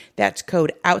 off. That's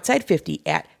code outside50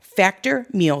 at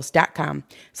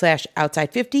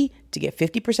factormeals.com/outside50 to get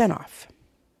 50% off.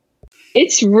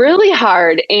 It's really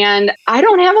hard. And I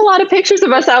don't have a lot of pictures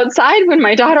of us outside when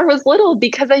my daughter was little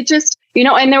because I just,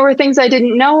 and there were things I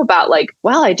didn't know about, like,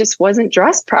 well, I just wasn't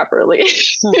dressed properly, I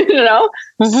mean, that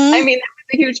was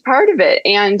a huge part of it.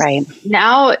 And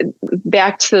now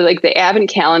back to like the advent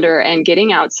calendar and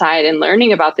getting outside and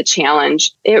learning about the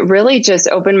challenge, it really just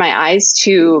opened my eyes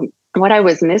to what I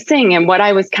was missing and what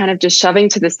I was kind of just shoving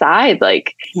to the side,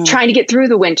 like trying to get through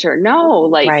the winter. No,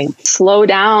 slow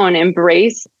down,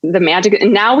 embrace the magic.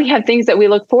 And now we have things that we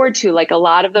look forward to, like a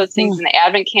lot of those things in the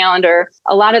advent calendar,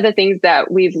 a lot of the things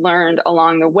that we've learned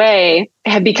along the way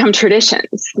have become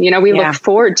traditions. We look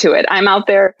forward to it. I'm out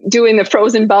there doing the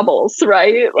frozen bubbles,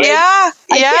 right? I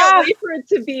can't wait for it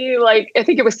to be like, I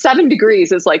think it was 7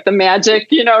 degrees is like the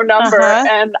magic, number.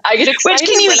 And I get excited. Which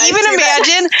can you even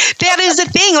imagine? That is the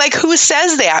thing. Like, who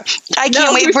says that? I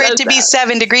can't wait for it to be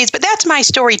 7 degrees. But that's my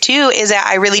story too, is that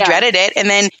I really dreaded it. And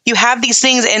then you have these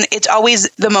things, and it's always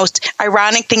the most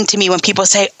ironic thing to me when people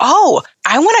say, oh,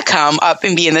 I want to come up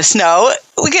and be in the snow,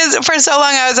 because for so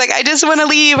long I was like, I just want to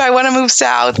leave. I want to move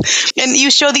south. And you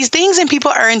show these things and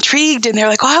people are intrigued and they're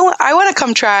like, oh, I want to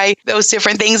come try those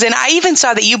different things. And I even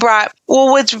saw that you brought,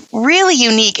 what's really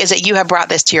unique is that you have brought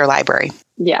this to your library.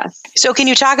 Yes. So can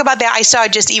you talk about that? I saw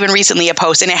just even recently a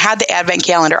post and it had the advent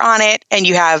calendar on it, and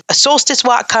you have a solstice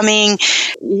walk coming.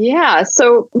 Yeah.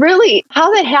 So really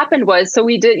how that happened was, so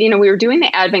we did, we were doing the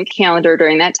advent calendar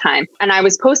during that time, and I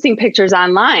was posting pictures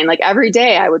online. Like every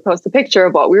day I would post a picture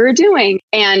of what we were doing,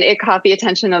 and it caught the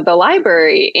attention of the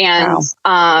library. And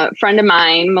a friend of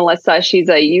mine, Melissa, she's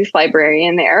a youth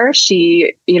librarian there.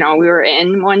 She, we were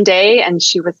in one day and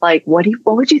she was like, what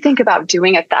would you think about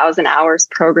doing 1,000 hours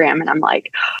program? And I'm like,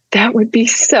 that would be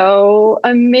so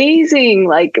amazing.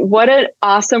 Like, what an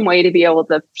awesome way to be able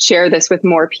to share this with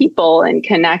more people and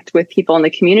connect with people in the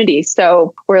community.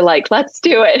 So we're like, let's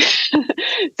do it.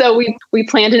 So we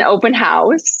planned an open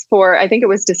house for, I think it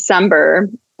was December.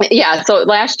 Yeah. So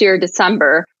last year,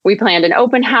 December, we planned an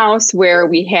open house where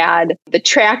we had the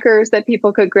trackers that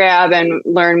people could grab and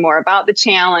learn more about the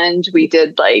challenge. We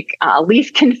did like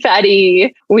leaf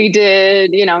confetti. We did,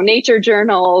 nature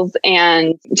journals,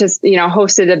 and just,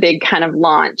 hosted a big kind of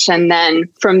launch. And then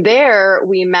from there,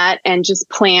 we met and just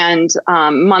planned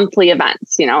monthly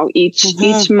events,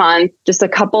 each month, just a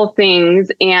couple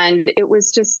things. And it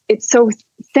was just, it's so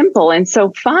simple and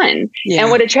so fun. Yeah.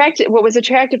 And what was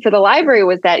attractive for the library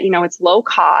was that, it's low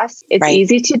cost, it's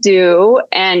easy to do,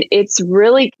 and it's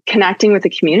really connecting with the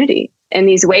community in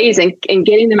these ways and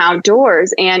getting them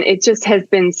outdoors. And it just has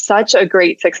been such a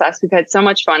great success. We've had so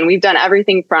much fun. We've done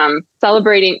everything from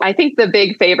celebrating. I think the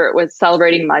big favorite was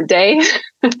celebrating Mud Day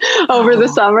over the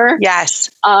summer. Yes.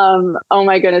 Oh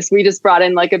my goodness. We just brought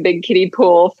in like a big kiddie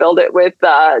pool, filled it with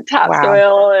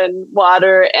topsoil and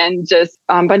water, and just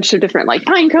a bunch of different like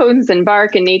pine cones and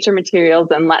bark and nature materials,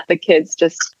 and let the kids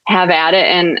just have at it.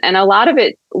 And a lot of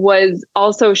it was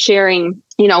also sharing,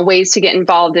 ways to get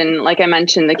involved in, like I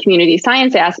mentioned, the community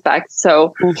science aspect.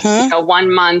 So,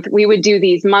 1 month we would do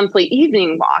these monthly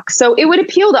evening walks. So it would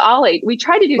appeal to all age. We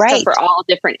try to do stuff for all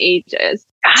different ages.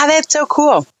 That's so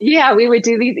cool. Yeah, we would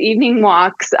do these evening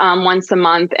walks once a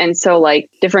month. And so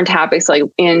like different topics, like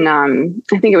in,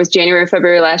 I think it was January,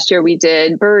 February last year, we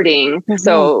did birding.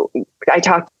 So I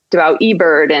talked about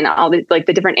eBird and all the like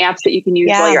the different apps that you can use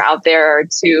while you're out there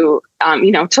to,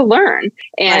 to learn,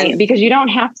 and because you don't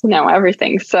have to know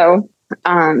everything. So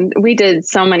we did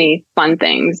so many fun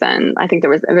things, and I think there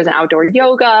was an outdoor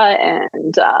yoga,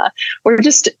 and we're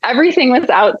just everything was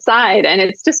outside, and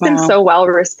it's just been so well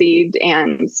received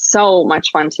and so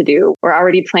much fun to do. We're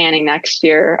already planning next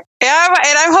year. Yeah,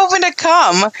 and I'm hoping to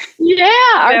come. Yeah,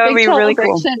 our big really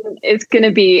cool. is going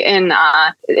to be in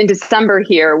December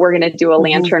here. We're going to do a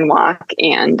lantern walk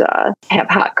and have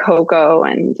hot cocoa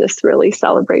and just really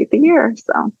celebrate the year.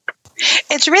 So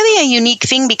it's really a unique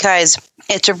thing because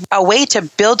it's a way to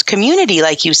build community,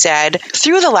 like you said,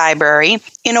 through the library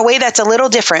in a way that's a little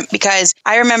different. Because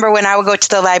I remember when I would go to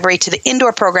the library to the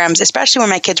indoor programs, especially when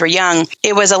my kids were young,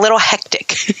 it was a little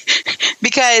hectic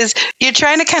because you're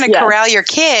trying to kind of corral your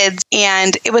kids.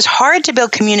 And it was hard to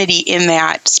build community in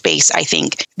that space, I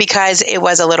think, because it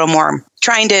was a little more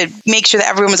trying to make sure that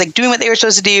everyone was like doing what they were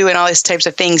supposed to do and all these types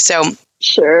of things. So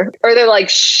sure. Or they're like,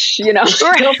 shh, right.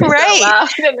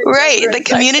 The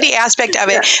community aspect of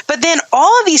it. But then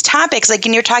all of these topics, like,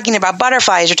 and you're talking about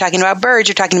butterflies, you're talking about birds,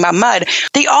 you're talking about mud,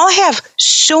 they all have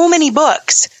so many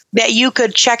books that you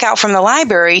could check out from the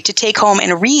library to take home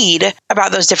and read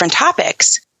about those different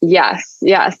topics. Yes.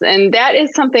 And that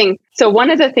is something. So one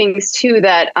of the things too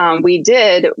that we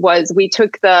did was we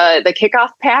took the kickoff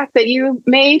pack that you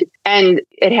made, and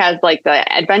it has like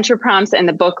the adventure prompts and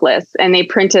the book list, and they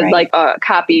printed like a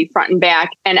copy front and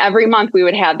back. And every month we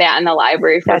would have that in the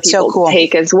library for people to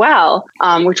take as well,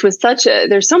 which was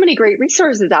there's so many great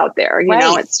resources out there. You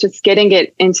know, it's just getting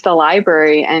it into the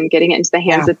library and getting it into the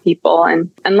hands of people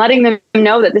and letting them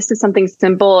know that this is something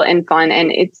simple and fun,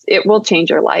 and it will change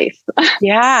your life.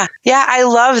 Yeah, I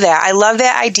love that. I love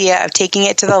that idea of taking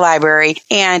it to the library,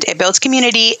 and it builds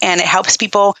community and it helps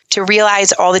people to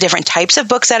realize all the different types of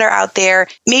books that are out there,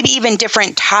 maybe even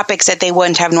different topics that they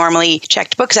wouldn't have normally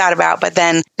checked books out about. But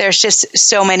then there's just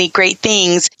so many great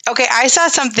things. Okay, I saw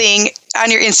something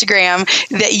on your Instagram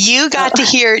that you got to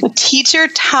hear Teacher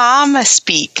Tom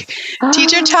speak.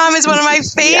 Teacher Tom is one of my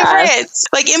favorites,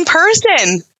 like in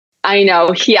person. I know.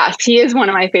 Yes, he is one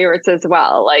of my favorites as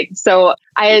well. Like, so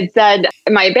I had said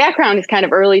my background is kind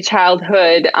of early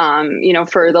childhood.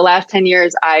 For the last 10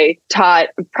 years, I taught,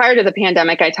 prior to the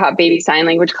pandemic, I taught baby sign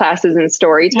language classes and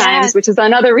story times, which is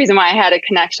another reason why I had a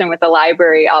connection with the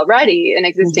library already, an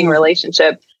existing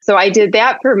relationship. So I did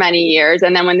that for many years.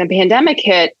 And then when the pandemic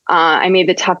hit, I made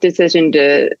the tough decision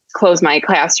to close my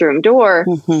classroom door,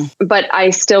 but I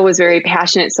still was very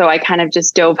passionate. So I kind of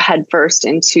just dove headfirst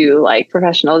into like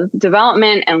professional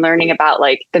development and learning about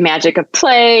like the magic of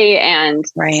play and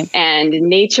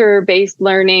nature-based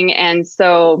learning. And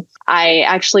so I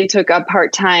actually took a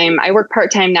part-time, I work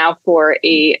part-time now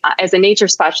as a nature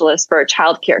specialist for a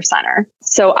childcare center.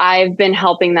 So I've been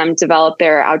helping them develop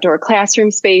their outdoor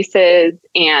classroom spaces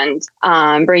and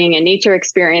bringing in nature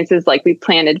experiences. Like we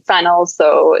planted fennels.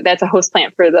 So that's a host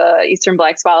plant for the eastern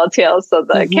black swallowtails. So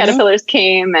the caterpillars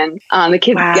came and the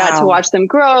kids got to watch them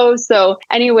grow. So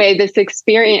anyway, this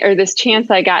experience or this chance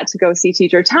I got to go see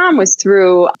Teacher Tom was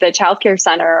through the childcare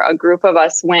center. A group of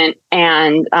us went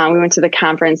and we went to the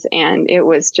conference, and it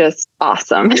was just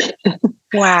awesome.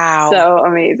 Wow. So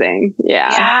amazing.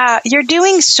 Yeah. You're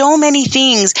doing so many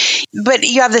things, but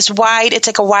you have it's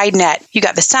like a wide net. You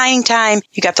got the signing time,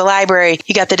 you got the library,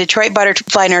 you got the Detroit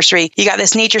Butterfly Nursery, you got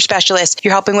this nature specialist,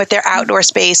 you're helping with their outdoor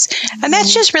space. And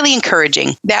that's just really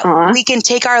encouraging that we can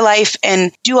take our life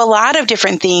and do a lot of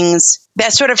different things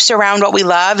that sort of surround what we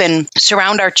love and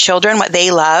surround our children, what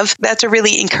they love. That's a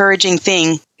really encouraging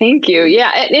thing. Thank you.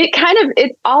 Yeah, they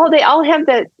all have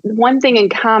that one thing in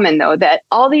common, though, that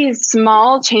all these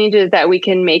small changes that we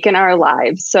can make in our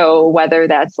lives. So whether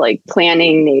that's like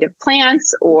planting native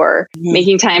plants or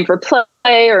making time for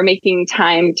play or making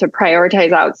time to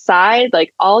prioritize outside,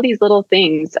 like all these little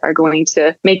things are going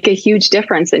to make a huge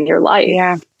difference in your life.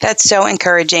 Yeah, that's so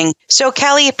encouraging. So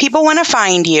Kelly, if people want to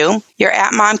find you, you're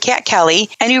at MomCat Kelly,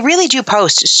 and you really do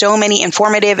post so many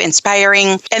informative,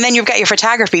 inspiring, and then you've got your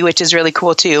photography, which is really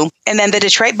cool too. And then the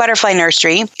Detroit Butterfly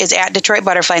Nursery is at Detroit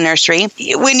Butterfly Nursery.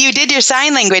 When you did your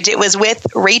sign language, it was with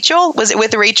Rachel? Was it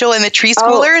with Rachel and the Tree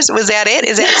Schoolers? Was that it?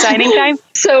 Is that signing time?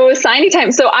 So signing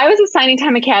time. So I was a Signing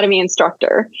Time Academy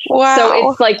instructor. Wow.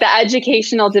 So it's like the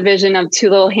educational division of Two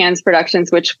Little Hands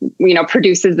Productions, which,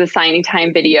 produces the signing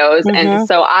time videos. And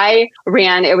so I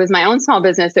it was my own small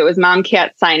business. It was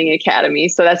MomCat Signing Academy.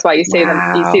 So that's why you see the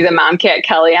MomCat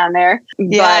Kelly on there.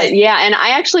 Yeah. But and I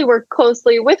actually work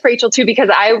closely with Rachel too, because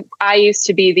I used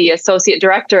to be the associate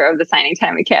director of the Signing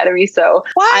Time Academy. So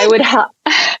I would help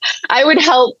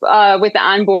with the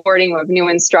onboarding of new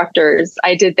instructors.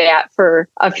 I did that for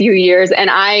a few years, and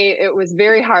it was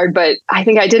very hard, but I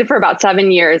think I did it for about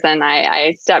 7 years, and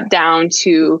I stepped down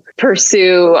to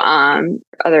pursue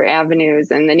other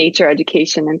avenues and the nature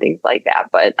education and things like that.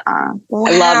 But I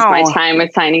loved my time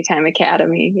with Signing Time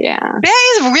Academy. Yeah.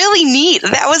 That is really neat.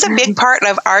 That was a big part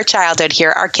of our childhood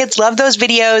here. Our kids love those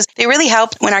videos. They really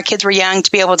helped when our kids were young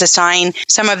to be able to sign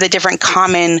some of the different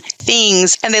common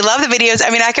things. And they love the videos. I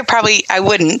mean, I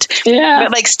wouldn't. Yeah.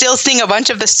 But like still sing a bunch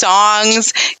of the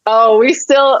songs. Oh, we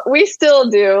still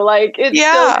do. Like it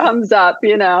still comes up,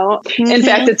 you know. Mm-hmm. In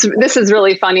fact, this is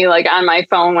really funny, like on my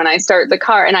phone when I start the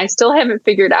car, and I still haven't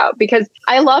figured out, because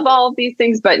I love all of these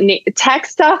things, but tech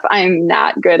stuff I'm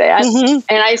not good at. Mm-hmm.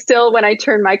 And I still, when I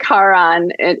turn my car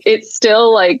on, it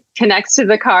still like connects to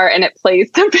the car and it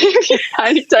plays the Baby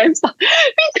Signing Time song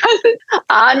because it's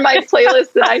on my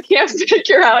playlist and I can't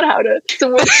figure out how to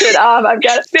switch it off.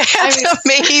 That's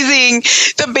amazing.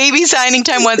 The Baby Signing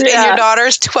Time ones, and your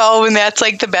daughter's 12, and that's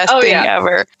like the best thing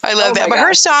ever. I love that. But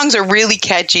her songs are really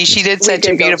catchy. She did such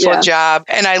a beautiful job.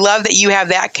 And I love that you have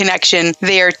that connection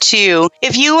there too.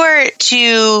 If you were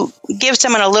to give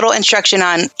someone a little instruction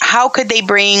on how could they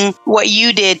bring what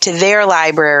you did to their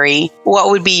library, what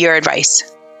would be your advice?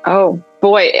 Oh,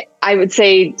 boy. I would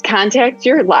say contact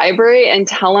your library and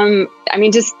tell them, I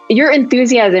mean, just your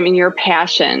enthusiasm and your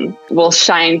passion will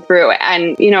shine through.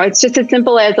 And, you know, it's just as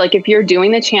simple as like, if you're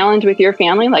doing the challenge with your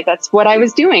family, like that's what I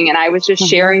was doing. And I was just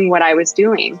sharing what I was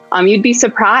doing. You'd be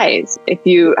surprised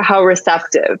how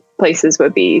receptive places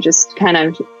would be. Just kind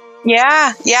of.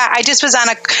 Yeah. I just was on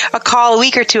a call a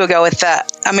week or two ago with the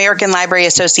American Library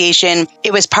Association.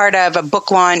 It was part of a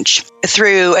book launch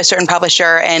through a certain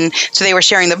publisher. And so they were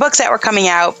sharing the books that were coming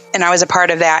out. And I was a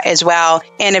part of that as well.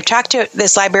 And I've talked to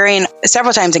this librarian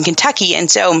several times in Kentucky. And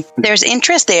so there's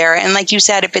interest there. And like you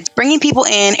said, if it's bringing people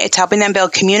in, it's helping them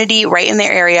build community right in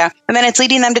their area. And then it's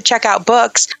leading them to check out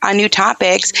books on new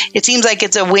topics. It seems like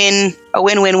it's a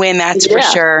win-win-win. That's for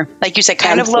sure. Like you said,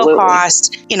 kind of low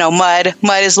cost, you know, mud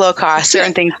is low cost.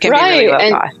 Certain things can be really low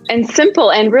cost. And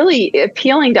simple and really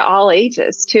appealing to all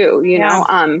ages too. You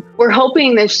know, we're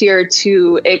hoping this year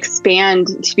to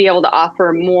expand to be able to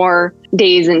offer more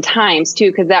days and times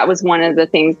too, because that was one of the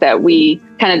things that we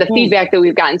kind of the feedback that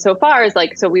we've gotten so far is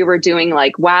like, so we were doing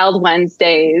like Wild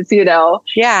Wednesdays, you know,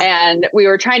 and we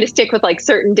were trying to stick with like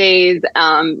certain days.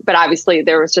 But obviously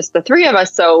there was just the three of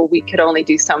us, so we could only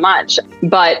do so much.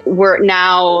 But we're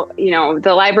now, you know,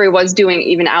 the library was doing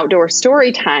even outdoor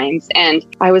story times. And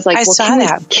I was like,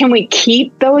 can we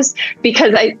keep those?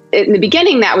 Because in the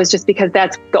beginning, that was just because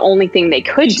that's the only thing they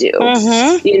could do,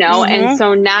 you know? And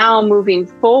so now moving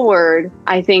forward,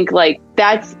 I think like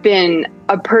that's been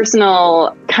a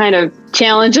personal kind of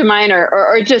challenge of mine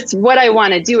or just what I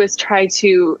want to do is try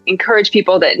to encourage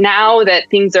people that now that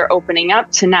things are opening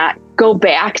up to not go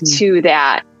back to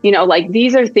that. You know, like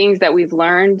these are things that we've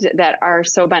learned that are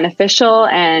so beneficial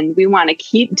and we want to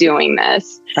keep doing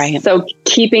this. Right. So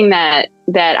keeping that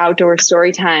outdoor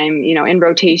story time, you know, in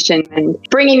rotation and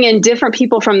bringing in different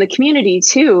people from the community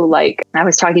too. Like I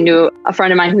was talking to a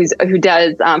friend of mine who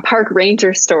does park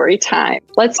ranger story time.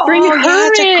 Let's bring her in.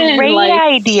 That's a great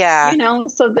idea. You know,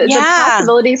 so the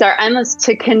possibilities are endless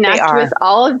to connect with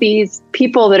all of these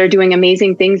people that are doing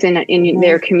amazing things in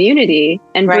their community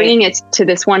and bringing it to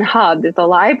this one hub, the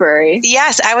library.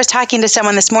 Yes, I was talking to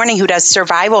someone this morning who does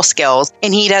survival skills,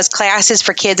 and he does classes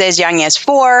for kids as young as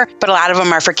 4, but a lot of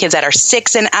them are for kids that are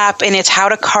 6 and up, and it's how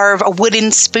to carve a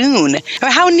wooden spoon. I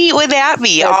mean, how neat would that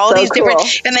be? That's all so these cool.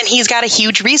 different, and then he's got a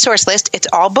huge resource list. It's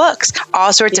all books,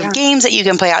 all sorts of games that you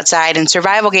can play outside, and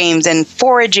survival games, and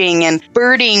foraging, and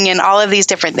birding, and all of these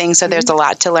different things. So there's a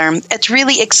lot to learn. It's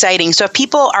really exciting. So if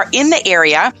people are in the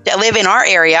area, that live in our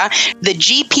area, the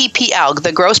GPPL,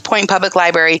 the Grosse Pointe Public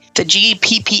Library, the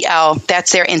GPPL,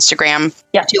 that's their Instagram.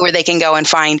 To where they can go and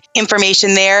find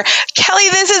information there. Kelly,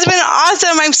 this has been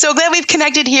awesome. I'm so glad we've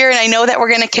connected here, and I know that we're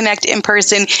going to connect in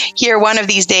person here one of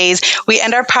these days. We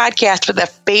end our podcast with a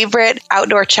favorite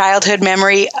outdoor childhood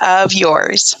memory of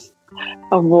yours.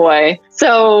 Oh boy.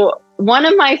 So one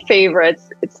of my favorites,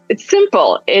 it's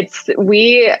simple.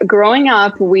 Growing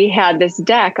up, we had this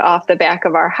deck off the back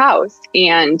of our house,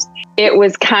 and it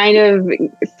was kind of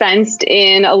fenced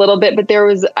in a little bit, but there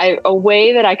was a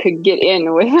way that I could get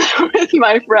in with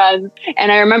my friends.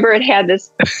 And I remember it had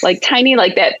this like tiny,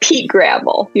 like that peat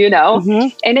gravel, you know,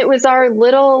 and it was our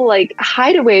little like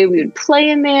hideaway. We would play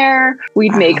in there.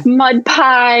 We'd make mud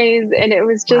pies, and it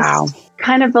was just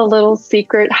kind of a little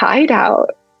secret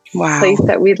hideout. Place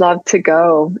that we love to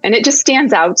go. And it just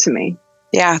stands out to me.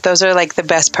 Yeah, those are like the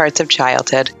best parts of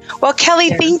childhood. Well,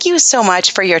 Kelly, thank you so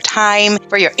much for your time,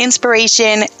 for your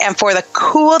inspiration, and for the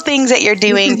cool things that you're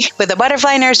doing with the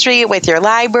Butterfly Nursery, with your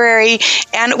library,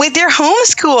 and with your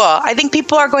homeschool. I think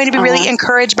people are going to be really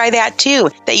encouraged by that too,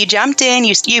 that you jumped in,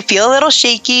 you feel a little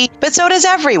shaky, but so does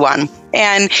everyone.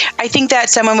 And I think that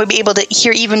someone would be able to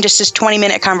hear even just this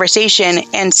 20-minute conversation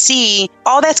and see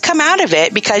all that's come out of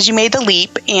it because you made the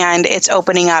leap, and it's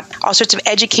opening up all sorts of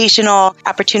educational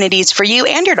opportunities for you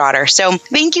and your daughter. So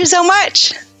thank you so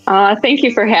much. Thank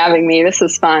you for having me. This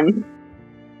is fun.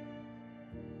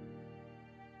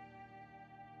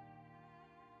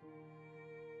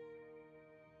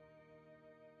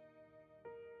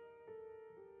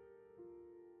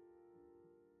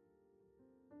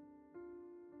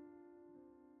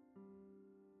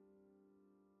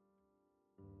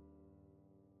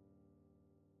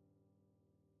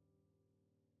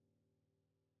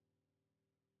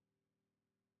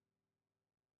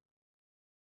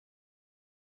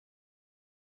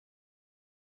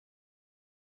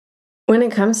 When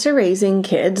it comes to raising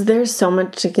kids, there's so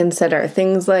much to consider.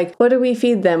 Things like, what do we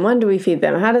feed them? When do we feed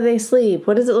them? How do they sleep?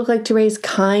 What does it look like to raise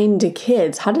kind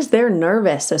kids? How does their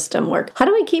nervous system work? How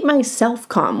do I keep myself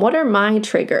calm? What are my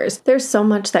triggers? There's so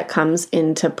much that comes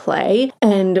into play,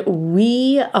 and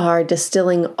we are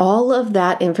distilling all of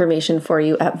that information for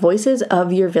you at Voices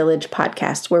of Your Village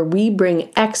podcast, where we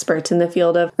bring experts in the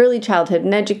field of early childhood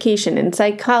and education and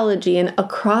psychology and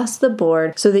across the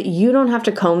board so that you don't have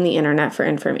to comb the internet for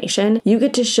information. You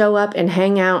get to show up and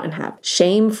hang out and have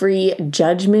shame-free,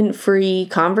 judgment-free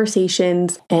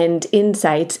conversations and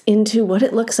insights into what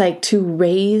it looks like to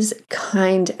raise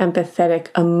kind,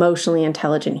 empathetic, emotionally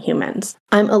intelligent humans.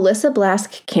 I'm Alyssa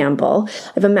Blask Campbell.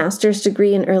 I have a master's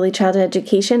degree in early childhood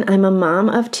education. I'm a mom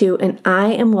of 2, and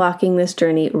I am walking this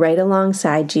journey right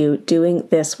alongside you doing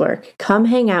this work. Come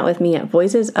hang out with me at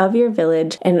Voices of Your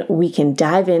Village, and we can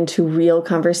dive into real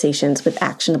conversations with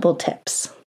actionable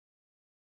tips.